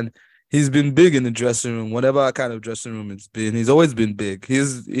week, and he's been big in the dressing room, whatever kind of dressing room it's been. He's always been big.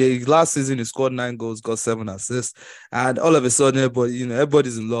 Last season he scored 9 goals, got 7 assists, and all of a sudden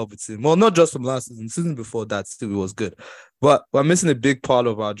everybody's in love with him. Well, not just from last season before that, still he was good. But we're missing a big part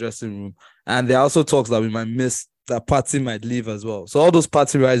of our dressing room, and there are also talks that we might miss that Partey might leave as well. So all those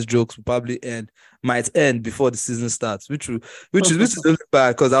Partey rise jokes will probably might end before the season starts, which is really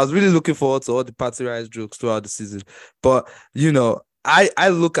bad because I was really looking forward to all the Partey rise jokes throughout the season. But I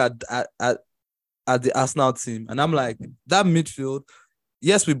look at the Arsenal team and I'm like, that midfield,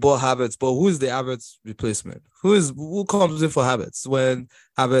 yes, we bought Havertz, but who is the Havertz replacement? Who comes in for Havertz when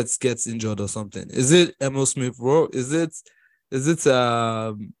Havertz gets injured or something? Is it Emil Smith Rowe? Is it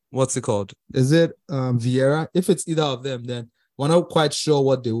what's it called? Is it Vieira? If it's either of them, then we're not quite sure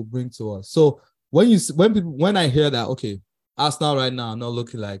what they will bring to us. So when I hear that, okay, Arsenal right now are not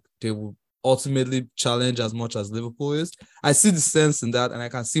looking like they will ultimately challenge as much as Liverpool is, I see the sense in that, and I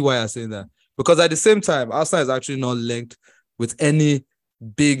can see why I'm saying that. Because at the same time, Arsenal is actually not linked with any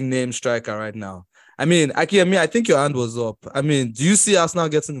big name striker right now. I mean, Akin, I think your hand was up. I mean, do you see Arsenal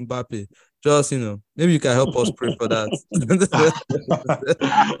getting Mbappe? Just, maybe you can help us pray for that.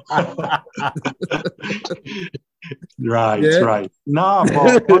 Right. Nah,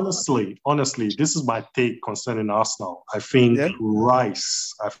 but honestly, this is my take concerning Arsenal. I think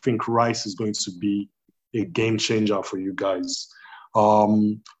Rice is going to be a game changer for you guys.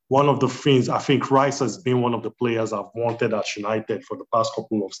 One of the things, I think Rice has been one of the players I've wanted at United for the past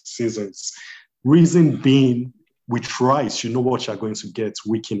couple of seasons. Reason being, with Rice, you know what you're going to get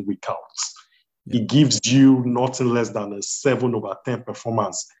week in, week out. He gives you nothing less than a 7/10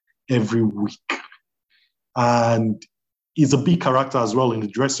 performance every week. And he's a big character as well in the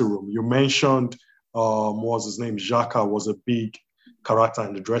dressing room. You mentioned, what was his name? Xhaka was a big character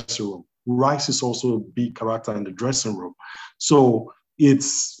in the dressing room. Rice is also a big character in the dressing room. So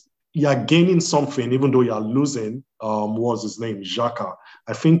you're gaining something, even though you're losing, what was his name? Xhaka.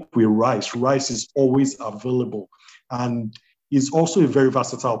 I think with Rice is always available. And he's also a very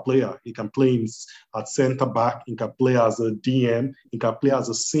versatile player. He can play at center back, he can play as a DM, he can play as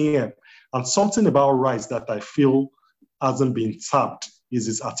a CM. And something about Rice that I feel hasn't been tapped is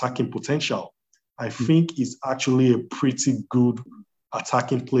his attacking potential. I think he's actually a pretty good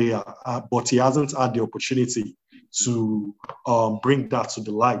attacking player, but he hasn't had the opportunity to bring that to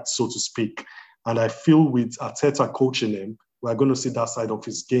the light, so to speak. And I feel with Arteta coaching him, we're going to see that side of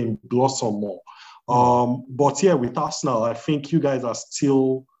his game blossom more. But yeah, with Arsenal, I think you guys are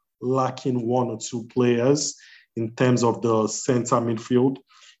still lacking 1 or 2 players in terms of the center midfield.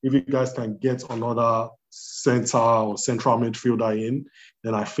 If you guys can get another center or central midfielder in,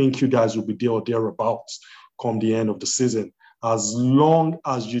 then I think you guys will be there or thereabouts come the end of the season. As long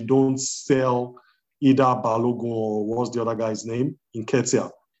as you don't sell either Balogun or what's the other guy's name,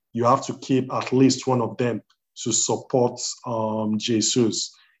 Nketiah, you have to keep at least one of them to support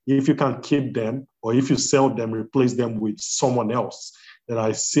Jesus. If you can keep them, or if you sell them, replace them with someone else, then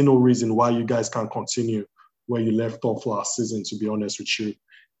I see no reason why you guys can't continue where you left off last season, to be honest with you.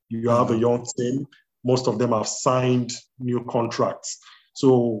 You have a young team. Most of them have signed new contracts.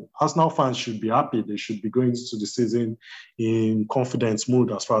 So Arsenal fans should be happy. They should be going into the season in confidence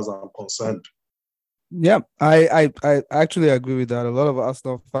mood as far as I'm concerned. Yeah, I actually agree with that. A lot of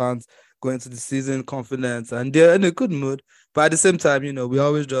Arsenal fans go into the season confident and they're in a good mood. But at the same time, we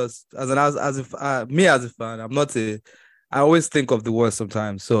always just me as a fan, I always think of the worst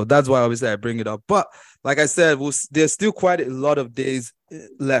sometimes. So that's why obviously I bring it up. But like I said, there's still quite a lot of days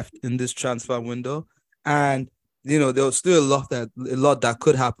left in this transfer window, and there's still a lot that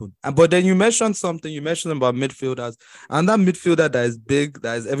could happen. But then you mentioned something. You mentioned about midfielders, and that midfielder that is big,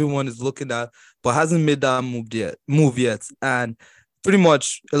 that is everyone is looking at, but hasn't made that move yet. And pretty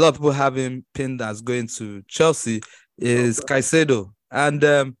much a lot of people have him pinned as going to Chelsea is Caicedo. And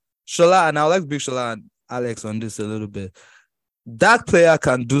Shola, and I would like to bring Shola and Alex on this a little bit. That player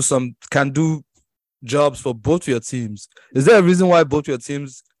can do jobs for both your teams. Is there a reason why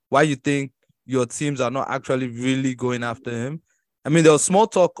why you think your teams are not actually really going after him? I mean, there was small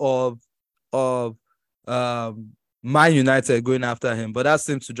talk of Man United going after him, but that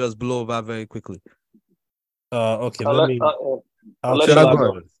seems to just blow over very quickly. Okay, I'll let let, me. I'll let Should I Shola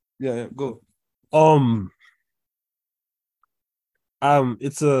go? go. Yeah, go.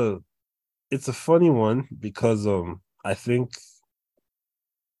 It's a funny one because I think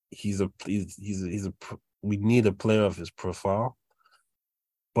we need a player of his profile,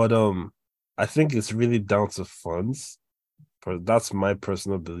 but I think it's really down to funds. But that's my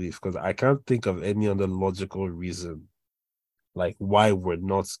personal belief because I can't think of any other logical reason like why we're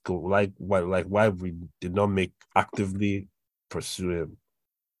not why we did not make actively pursue him.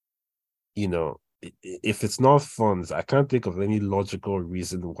 You know, if it's not funds, I can't think of any logical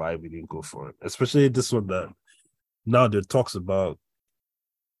reason why we didn't go for it. Especially this one that now there talks about,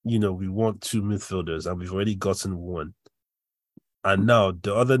 we want two midfielders and we've already gotten one. And now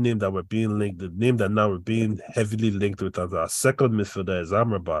the other name that we're being linked, the name that now we're being heavily linked with as our second midfielder is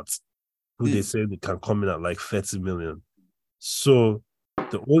Amrabat, who they say they can come in at like 30 million. So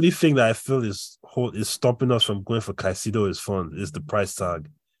the only thing that I feel is stopping us from going for Caicedo is the price tag.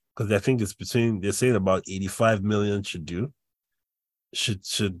 Because I think they're saying about 85 million should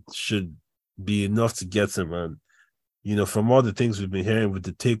be enough to get him. And from all the things we've been hearing with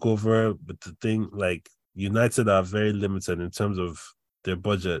the takeover, with the thing, like United are very limited in terms of their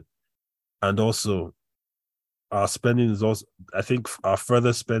budget. And also our spending is also, I think our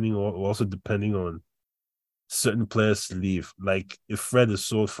further spending will also depending on certain players to leave. Like if Fred is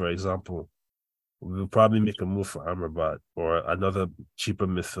sold, for example, we'll probably make a move for Amrabat or another cheaper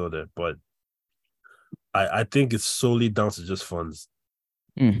midfielder. But I think it's solely down to just funds.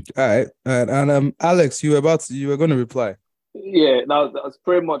 All right. And Alex, you were going to reply. Yeah, that's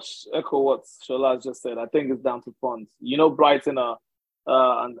pretty much echo what Shola just said. I think it's down to funds. Brighton and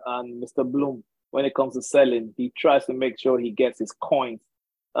Mr. Bloom, when it comes to selling, he tries to make sure he gets his coins.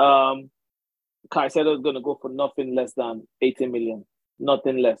 Caicedo is going to go for nothing less than 80 million,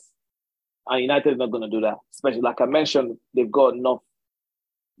 nothing less. And United is not going to do that. Especially, like I mentioned, they've got enough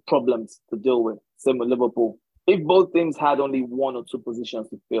problems to deal with. Same with Liverpool. If both teams had only one or two positions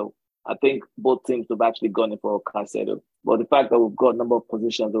to fill, I think both teams have actually gone in for Caicedo. But the fact that we've got a number of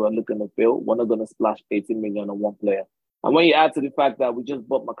positions that we're looking to fill, we're not going to splash 80 million on one player. And when you add to the fact that we just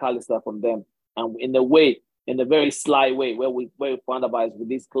bought McAllister from them, and in a very sly way, where we found out his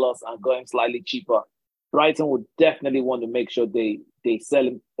release clause and got him slightly cheaper, Brighton would definitely want to make sure they sell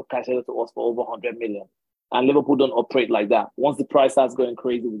him for Caicedo to us for over 100 million. And Liverpool don't operate like that. Once the price starts going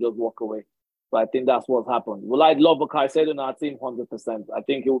crazy, we just walk away. But I think that's what's happened. Will I love a Caicedo in our team? 100%. I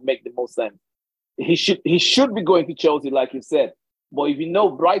think it would make the most sense. He should be going to Chelsea, like you said. But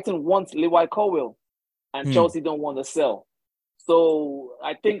if Brighton wants Levi Colwill and Chelsea don't want to sell. So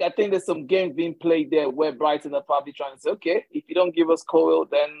I think there's some games being played there where Brighton are probably trying to say, okay, if you don't give us Colwill,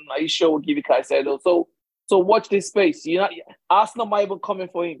 then are you sure we'll give you Caicedo? So watch this space. Arsenal might even come in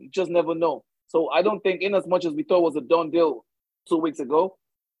for him. You just never know. So I don't think, in as much as we thought it was a done deal 2 weeks ago,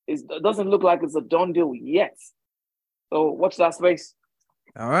 it doesn't look like it's a done deal yet. So watch that space.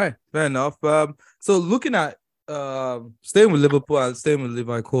 All right, fair enough. So looking at staying with Liverpool and staying with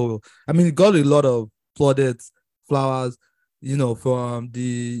Levi Colwill, I mean, he got a lot of plaudits, flowers, from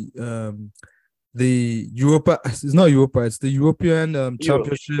the Europa. It's not Europa. It's the European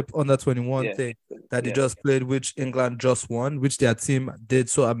Championship under-21 thing that they just played, which England just won, which their team did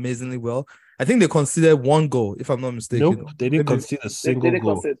so amazingly well. I think they considered one goal, if I'm not mistaken. Nope, they didn't concede a single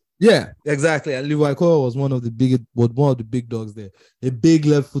goal. Yeah, exactly. And Levi Colwill was one of the big dogs there. A big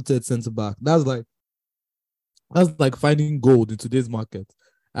left-footed centre back. That's like finding gold in today's market.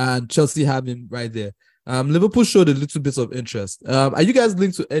 And Chelsea have him right there. Liverpool showed a little bit of interest. Are you guys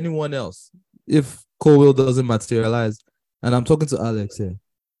linked to anyone else if Colwill doesn't materialize? And I'm talking to Alex here.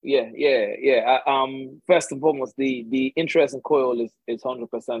 Yeah. First and foremost, the interest in Colwill is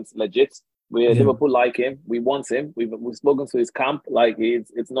 100% legit. Liverpool like him. We want him. We've spoken to his camp. Like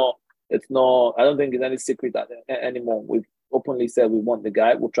it's not. I don't think it's any secret anymore. We've openly said we want the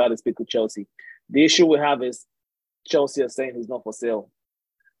guy. We'll try to speak with Chelsea. The issue we have is Chelsea are saying he's not for sale.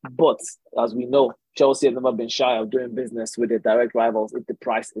 But as we know, Chelsea have never been shy of doing business with their direct rivals if the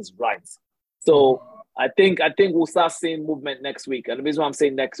price is right. So I think we'll start seeing movement next week. And the reason why I'm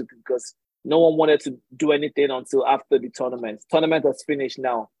saying next week is because no one wanted to do anything until after the tournament. Tournament has finished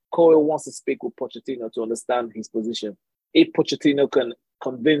now. Colwill wants to speak with Pochettino to understand his position. If Pochettino can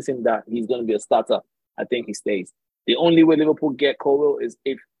convince him that he's going to be a starter, I think he stays. The only way Liverpool get Colwill is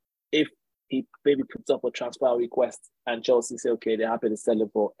if he maybe puts up a transfer request and Chelsea say, okay, they're happy to sell him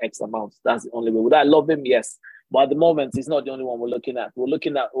for X amount. That's the only way. Would I love him? Yes. But at the moment, he's not the only one we're looking at. We're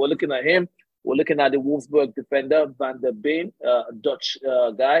looking at him. We're looking at the Wolfsburg defender, Van der Been, a Dutch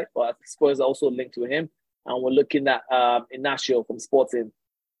guy, but Spurs are also linked to him. and we're looking at Inacio from Sporting,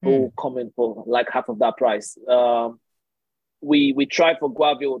 who will come in for like half of that price. We tried for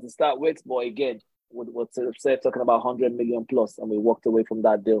Guardiola to start with, but again, we're talking about 100 million plus, and we walked away from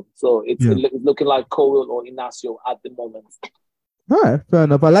that deal. So it's looking like Cole or Inacio at the moment. All right, fair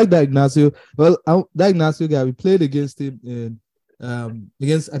enough. I like that Ignacio. Well, that Ignacio guy, we played against him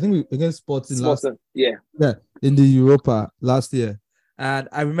against Sporting last in the Europa last year, and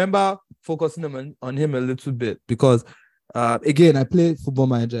I remember focusing on him a little bit because again, I play Football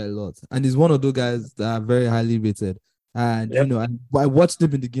Manager a lot, and he's one of those guys that are very highly rated. And I watched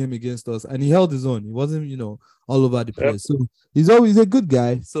him in the game against us, and he held his own. He wasn't, all over the place. So he's always a good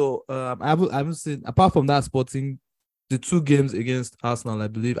guy. So I haven't seen, apart from that Sporting, the 2 games against Arsenal, I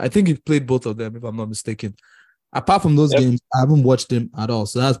believe. I think he played both of them, if I'm not mistaken. Apart from those games, I haven't watched him at all.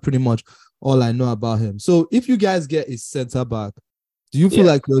 So that's pretty much all I know about him. So if you guys get a center back, do you feel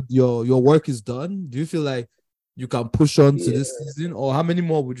like your work is done? Do you feel like you can push on to this season, or how many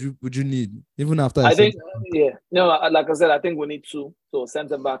more would you need even after? I think like I said, I think we need 2, so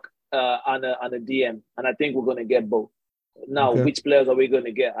centre back and a DM, and I think we're going to get both. Now, which players are we going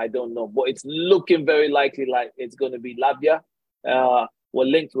to get? I don't know, but it's looking very likely like it's going to be Labia. We're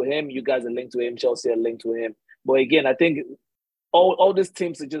linked to him. You guys are linked to him. Chelsea are linked to him. But again, I think all these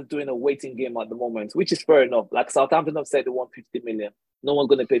teams are just doing a waiting game at the moment, which is fair enough. Like Southampton have said they want 50 million. No one's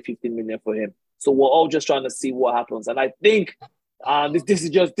going to pay 50 million for him. So we're all just trying to see what happens. And I think this is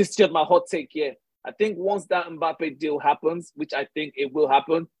just my hot take here. I think once that Mbappe deal happens, which I think it will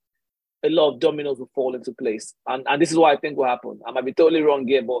happen, a lot of dominoes will fall into place. And this is what I think will happen. I might be totally wrong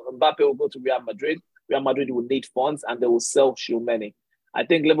here, but Mbappe will go to Real Madrid. Real Madrid will need funds, and they will sell Tchouaméni. I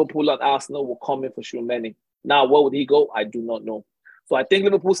think Liverpool and Arsenal will come in for Tchouaméni. Now, where would he go? I do not know. So I think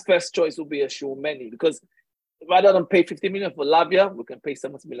Liverpool's first choice will be a Tchouaméni, because rather than pay 50 million for Labia, we can pay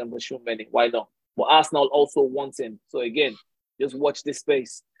 70 million for Tchouaméni. Why not? But Arsenal also wants him. So again, just watch this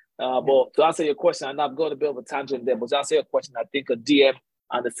space. But to answer your question, and I've got a bit of a tangent there, but to answer your question, I think a DM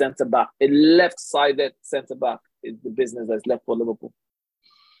and a centre-back, a left-sided centre-back is the business that's left for Liverpool.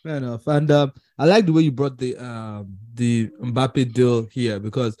 Fair enough. And I like the way you brought the Mbappe deal here,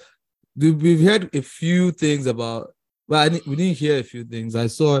 because we've heard a few things about, we didn't hear a few things. I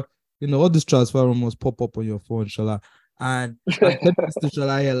saw, all these transfer rumors pop up on your phone, Shala. And I said this to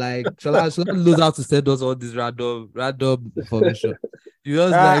Shala here, like, Shala lose out to send us all this random information. You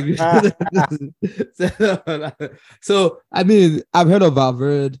just so, I mean, I've heard of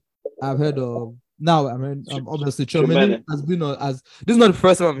Valverde. I've heard of, obviously, Tchouaméni has been this is not the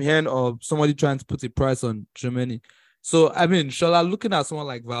first time I'm hearing of somebody trying to put a price on Tchouaméni. So, I mean, Shala, looking at someone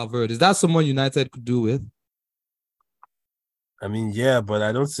like Valverde, is that someone United could do with? I mean, yeah, but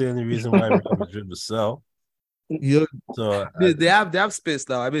I don't see any reason why Real Madrid would sell. So they have space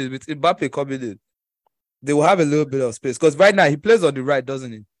now. I mean, with Mbappe coming in, they will have a little bit of space, because right now he plays on the right,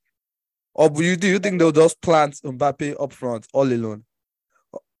 doesn't he? Or do you think they'll just plant Mbappe up front all alone?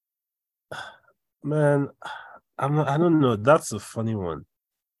 Man, I don't know. That's a funny one.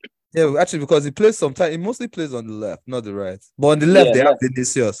 Yeah, actually, because he mostly plays on the left, not the right. But on the left, they have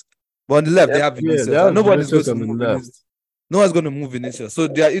Vinicius. But on the left, they have Vinicius. Nobody's going to move Vinicius. No one's going to move Vinicius. So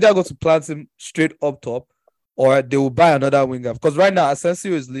they are either going to plant him straight up top, or they will buy another winger. Because right now,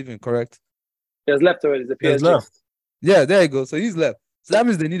 Asensio is leaving, correct? He has left already. He's left. Yeah, there you go. So he's left. So that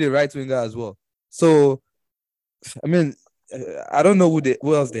means they need a right winger as well. So, I mean, I don't know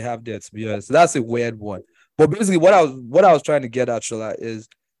who else they have there, to be honest. So that's a weird one. But basically, what I was trying to get at, Shola, is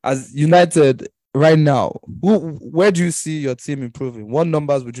as United right now, where do you see your team improving? What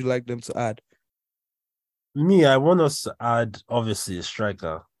numbers would you like them to add? Me, I want us to add, obviously, a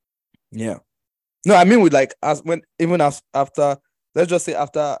striker. Yeah. No, I mean, with after, let's just say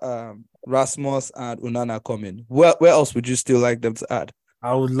after Rasmus and Onana come in, where else would you still like them to add?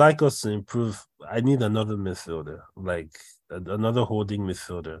 I would like us to improve. I need another midfielder, like another holding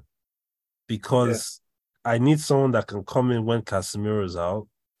midfielder, because I need someone that can come in when Casemiro is out,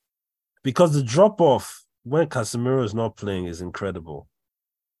 because the drop-off when Casemiro is not playing is incredible.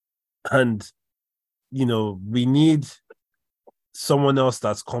 And, we need someone else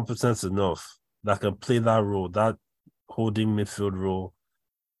that's competent enough that can play that role, that holding midfield role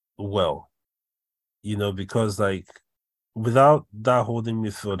well. Because, without that holding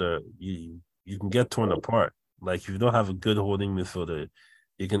midfielder, you can get torn apart. Like, if you don't have a good holding midfielder,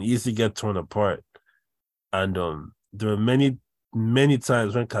 you can easily get torn apart. And there are many, many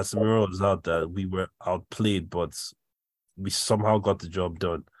times when Casemiro was out that we were outplayed, but we somehow got the job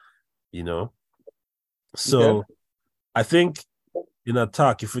done, So I think in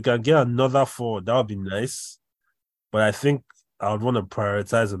attack, if we can get another forward, that would be nice. But I think I would want to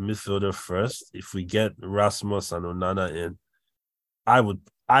prioritize a midfielder first. If we get Rasmus and Onana in,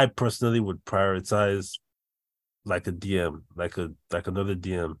 I personally would prioritize like a DM, like another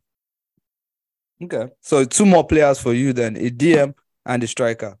DM. Okay. So 2 more players for you then, a DM and a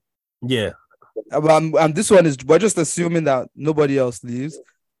striker. Yeah. And this one is, we're just assuming that nobody else leaves.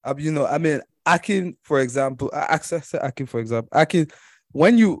 Akin, for example, Akin,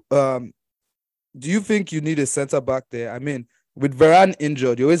 when you do you think you need a centre back there? I mean, with Varane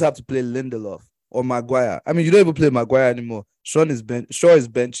injured, you always have to play Lindelof or Maguire. I mean, you don't even play Maguire anymore. Shaw is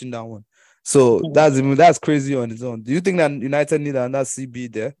benching that one. So that's crazy on its own. Do you think that United need another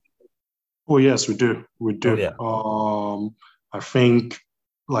CB there? Oh yes, we do. We do. Oh, yeah. I think,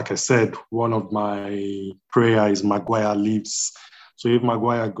 like I said, one of my prayer is Maguire leaves. So if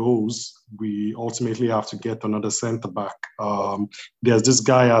Maguire goes, we ultimately have to get another centre back. There's this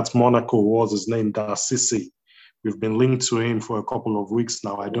guy at Monaco, what's his name, Darcissi. We've been linked to him for a couple of weeks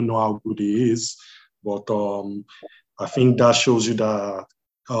now. I don't know how good he is, but I think that shows you that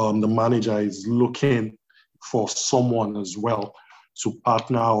the manager is looking for someone as well to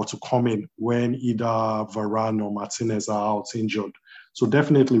partner or to come in when either Varane or Martinez are out injured. So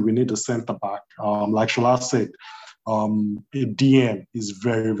definitely we need a centre back. Like Shola said, a DM is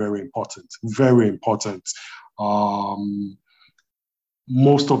very, very important. Very important.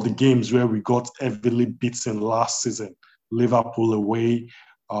 Most of the games where we got heavily beaten last season, Liverpool away,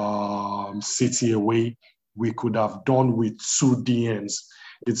 City away, we could have done with 2 DMs.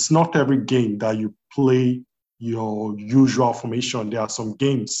 It's not every game that you play your usual formation. There are some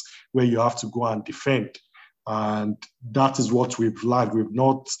games where you have to go and defend. And that is what we've lacked. We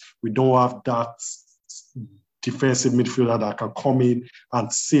don't have that defensive midfielder that can come in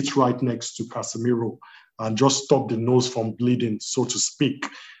and sit right next to Casemiro and just stop the nose from bleeding, so to speak,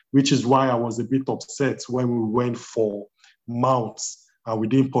 which is why I was a bit upset when we went for Mount and we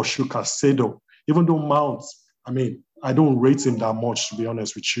didn't pursue Caicedo. Even though Mount, I don't rate him that much, to be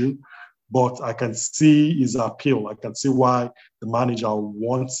honest with you, but I can see his appeal. I can see why the manager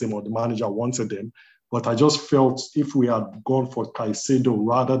wants him or the manager wanted him. But I just felt if we had gone for Caicedo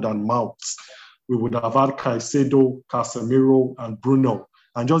rather than Mount, we would have had Caicedo, Casemiro, and Bruno,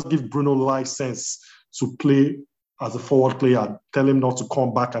 and just give Bruno license to play as a forward player. Tell him not to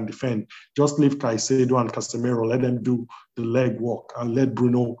come back and defend. Just leave Caicedo and Casemiro, let them do the leg work, and let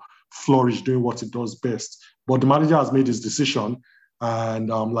Bruno flourish doing what he does best. But the manager has made his decision. And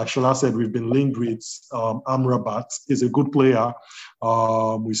like Shola said, we've been linked with Amrabat. He's a good player.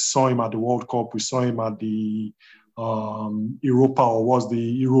 We saw him at the World Cup. We saw him at the Europa, or was the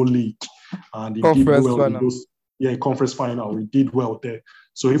Euro League. And he did well in those, conference final. He did well there.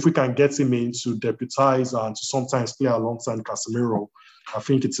 So if we can get him in to deputize and to sometimes play alongside Casemiro, I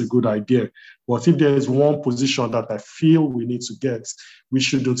think it's a good idea. But if there's one position that I feel we need to get, we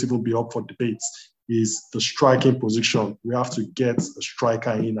shouldn't even be up for debate, is the striking position. We have to get a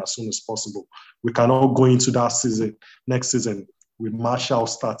striker in as soon as possible. We cannot go into that season, next season, with Martial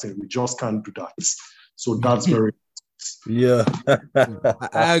starting. We just can't do that. So that's very... Yeah.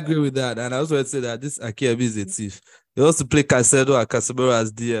 I agree with that. And I also want to say that this Akin is a thief. He wants to play Caicedo and Casemiro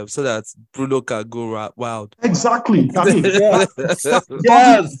as DM so that Bruno can go wild. Exactly. Doesn't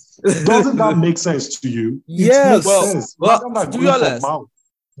that make sense to you? Yes. Well, to be honest,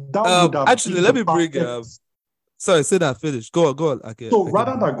 actually, let me bring sorry, say that finish. Go on. Okay. So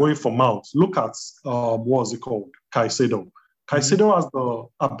rather than going for Mount, look at what's it called? Caicedo. Caicedo has the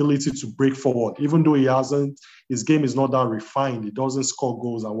ability to break forward, even though his game is not that refined. He doesn't score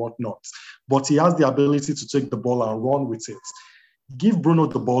goals and whatnot. But he has the ability to take the ball and run with it. Give Bruno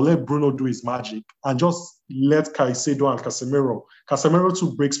the ball, let Bruno do his magic, and just let Caicedo and Casemiro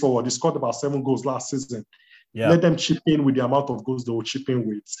too breaks forward. He scored about 7 goals last season. Yeah. Let them chip in with the amount of goals they will chip in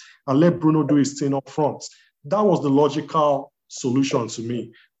with, and let Bruno do his thing up front. That was the logical solution to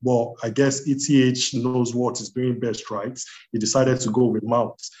me. But I guess ETH knows what he's doing best, right? He decided to go with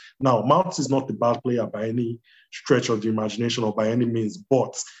Mount. Now, Mount is not a bad player by any stretch of the imagination or by any means,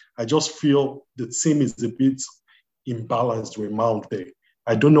 but I just feel the team is a bit imbalanced with Mount there.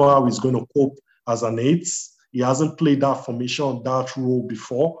 I don't know how he's going to cope as an 8. He hasn't played that formation, that role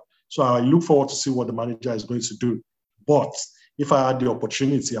before. So I look forward to see what the manager is going to do. But if I had the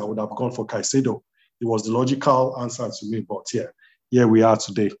opportunity, I would have gone for Caicedo. It was the logical answer to me, but here we are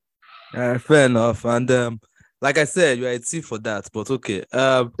today. Fair enough. And like I said, you're a thief for that, but okay.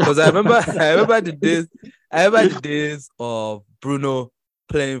 Because I remember the days of Bruno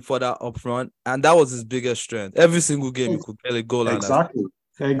playing further up front, and that was his biggest strength. Every single game, he could get a goal. Exactly.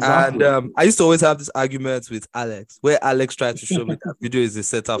 And I used to always have this argument with Alex, where Alex tried to show me that video is a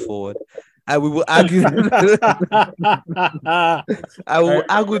setter forward. and we will argue. I will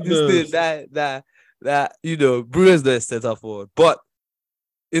argue this thing that Bruno is the center forward, but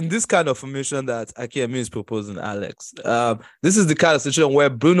in this kind of formation that Akin is proposing, Alex, this is the kind of situation where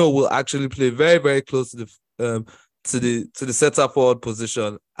Bruno will actually play very, very close to the center forward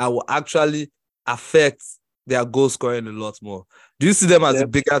position and will actually affect their goal scoring a lot more. Do you see them as a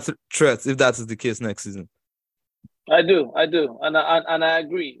bigger threat if that is the case next season? I do, and I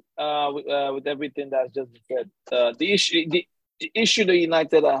agree with everything that's just been said. The issue the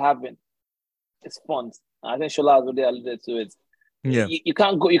United are having is funds. I think Shola has already alluded to it. Yeah, you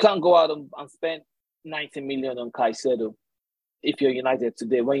can't go out and spend 90 million on Caicedo if you're United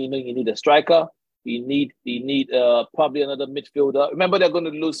today. When you know you need a striker, you need probably another midfielder. Remember, they're going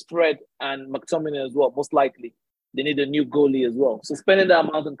to lose Fred and McTominay as well, most likely. They need a new goalie as well. So spending that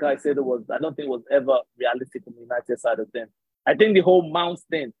amount on Caicedo I don't think was ever realistic from the United side of them. I think the whole Mount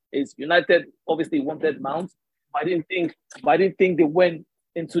thing is United obviously wanted Mount, but I didn't think they went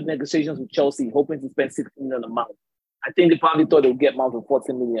into negotiations with Chelsea hoping to spend 60 million on Mount. I think they probably thought they would get Mount for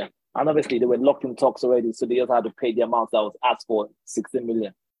 40 million. And obviously they were locked in talks already, so they just had to pay the amount that was asked for, 60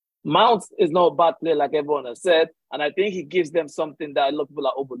 million. Mount is not a bad player like everyone has said, and I think he gives them something that a lot of people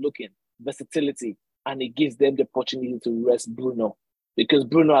are overlooking, versatility, and he gives them the opportunity to rest Bruno, because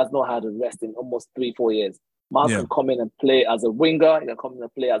Bruno has not had a rest in almost 3-4 years. Mount can come in and play as a winger, he can come in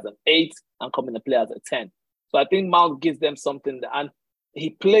and play as an 8, and come in and play as a 10. So I think Mount gives them something, and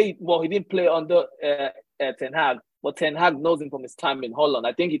he didn't play under Ten Hag, but Ten Hag knows him from his time in Holland.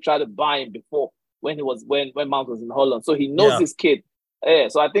 I think he tried to buy him before when Mount was in Holland. So he knows this kid. Yeah,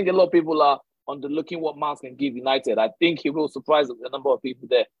 so I think a lot of people are underlooking what Mount can give United. I think he will surprise a number of people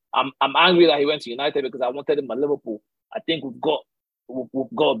there. I'm angry that he went to United because I wanted him at Liverpool. I think we've got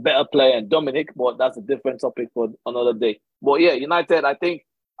a better player in Dominic, but that's a different topic for another day. But yeah, United, I think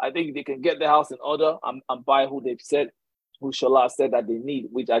they can get their house in order and buy who Shola said that they need,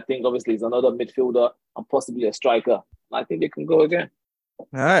 which I think obviously is another midfielder and possibly a striker. I think they can go again.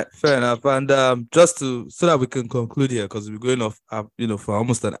 All right, fair enough. And so that we can conclude here, because we're going off, for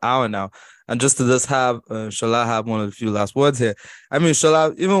almost an hour now, and just to have Shola have one of the few last words here. I mean,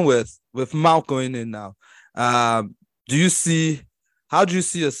 Shola, even with Mount going in now, how do you see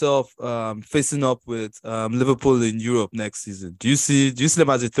yourself facing up with Liverpool in Europe next season? Do you see them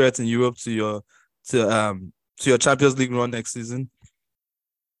as a threat in Europe to your Champions League run next season?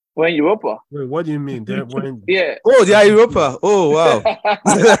 When Europa? Wait, what do you mean? Yeah. Oh, they are Europa. Oh, wow. I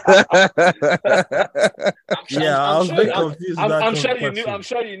was a bit confused. I'm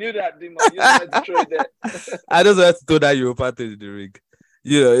sure you knew that, Dima. You had to throw it there. I just have to throw that Europa thing in the ring.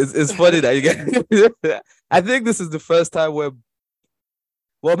 It's funny that you get. I think this is the first time where,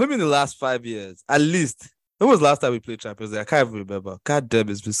 well, maybe in the last 5 years, at least. When was the last time we played Champions League? I can't even remember. God damn,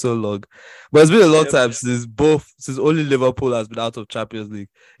 it's been so long. But it's been a long time since only Liverpool has been out of Champions League.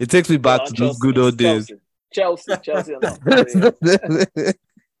 It takes me back to those good old days. Chelsea. It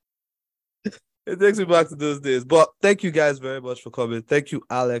takes me back to those days. But thank you guys very much for coming. Thank you,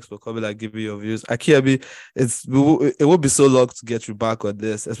 Alex, for coming and giving your views. Akiabi, it would be so long to get you back on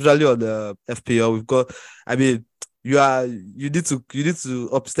this, especially on the FPL. You need to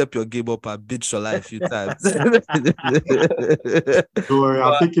upstep your game up and beat Shola a few times. Don't worry,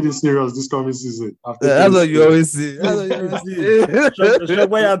 I'm taking it serious this coming season. That's what you always see. When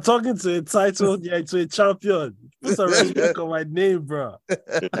you're talking to a title, to a champion, put some respect on my name, bro.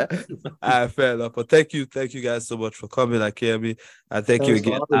 Fair enough. But thank you guys so much for coming, Akiemi, and thank you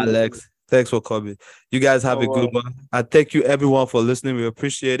again, Alex. Thanks for coming. You guys have a good one. And thank you everyone for listening. We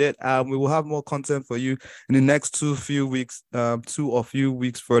appreciate it. We will have more content for you in the next 2 weeks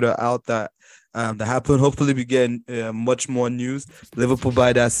further out that happen. Hopefully we get much more news. Liverpool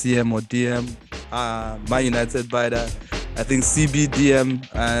buy that CM or DM. Man United buy that. I think CB, DM,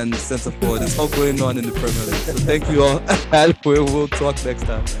 and centre forward. There's all going on in the Premier League. So thank you all. And we'll talk next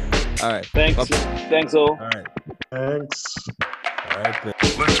time. All right. Thanks all. All right. Thanks. All right.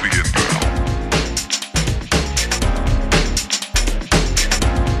 Let's begin now.